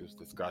perspectives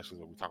discussions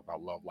where we talk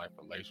about love, life,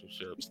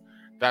 relationships.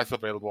 That's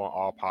available on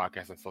all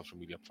podcast and social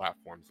media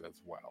platforms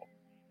as well.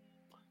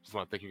 Just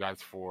want to thank you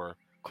guys for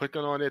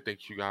clicking on it.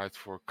 Thank you guys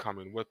for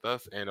coming with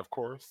us. And of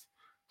course,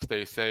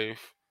 stay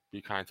safe,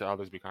 be kind to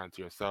others, be kind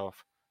to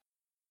yourself.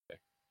 Okay.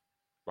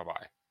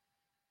 Bye-bye.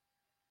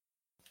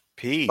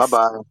 Peace.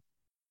 Bye-bye.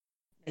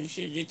 Make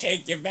sure you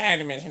take your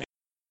vitamins.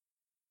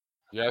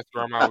 Yes,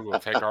 Grandma, we will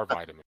take our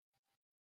vitamins.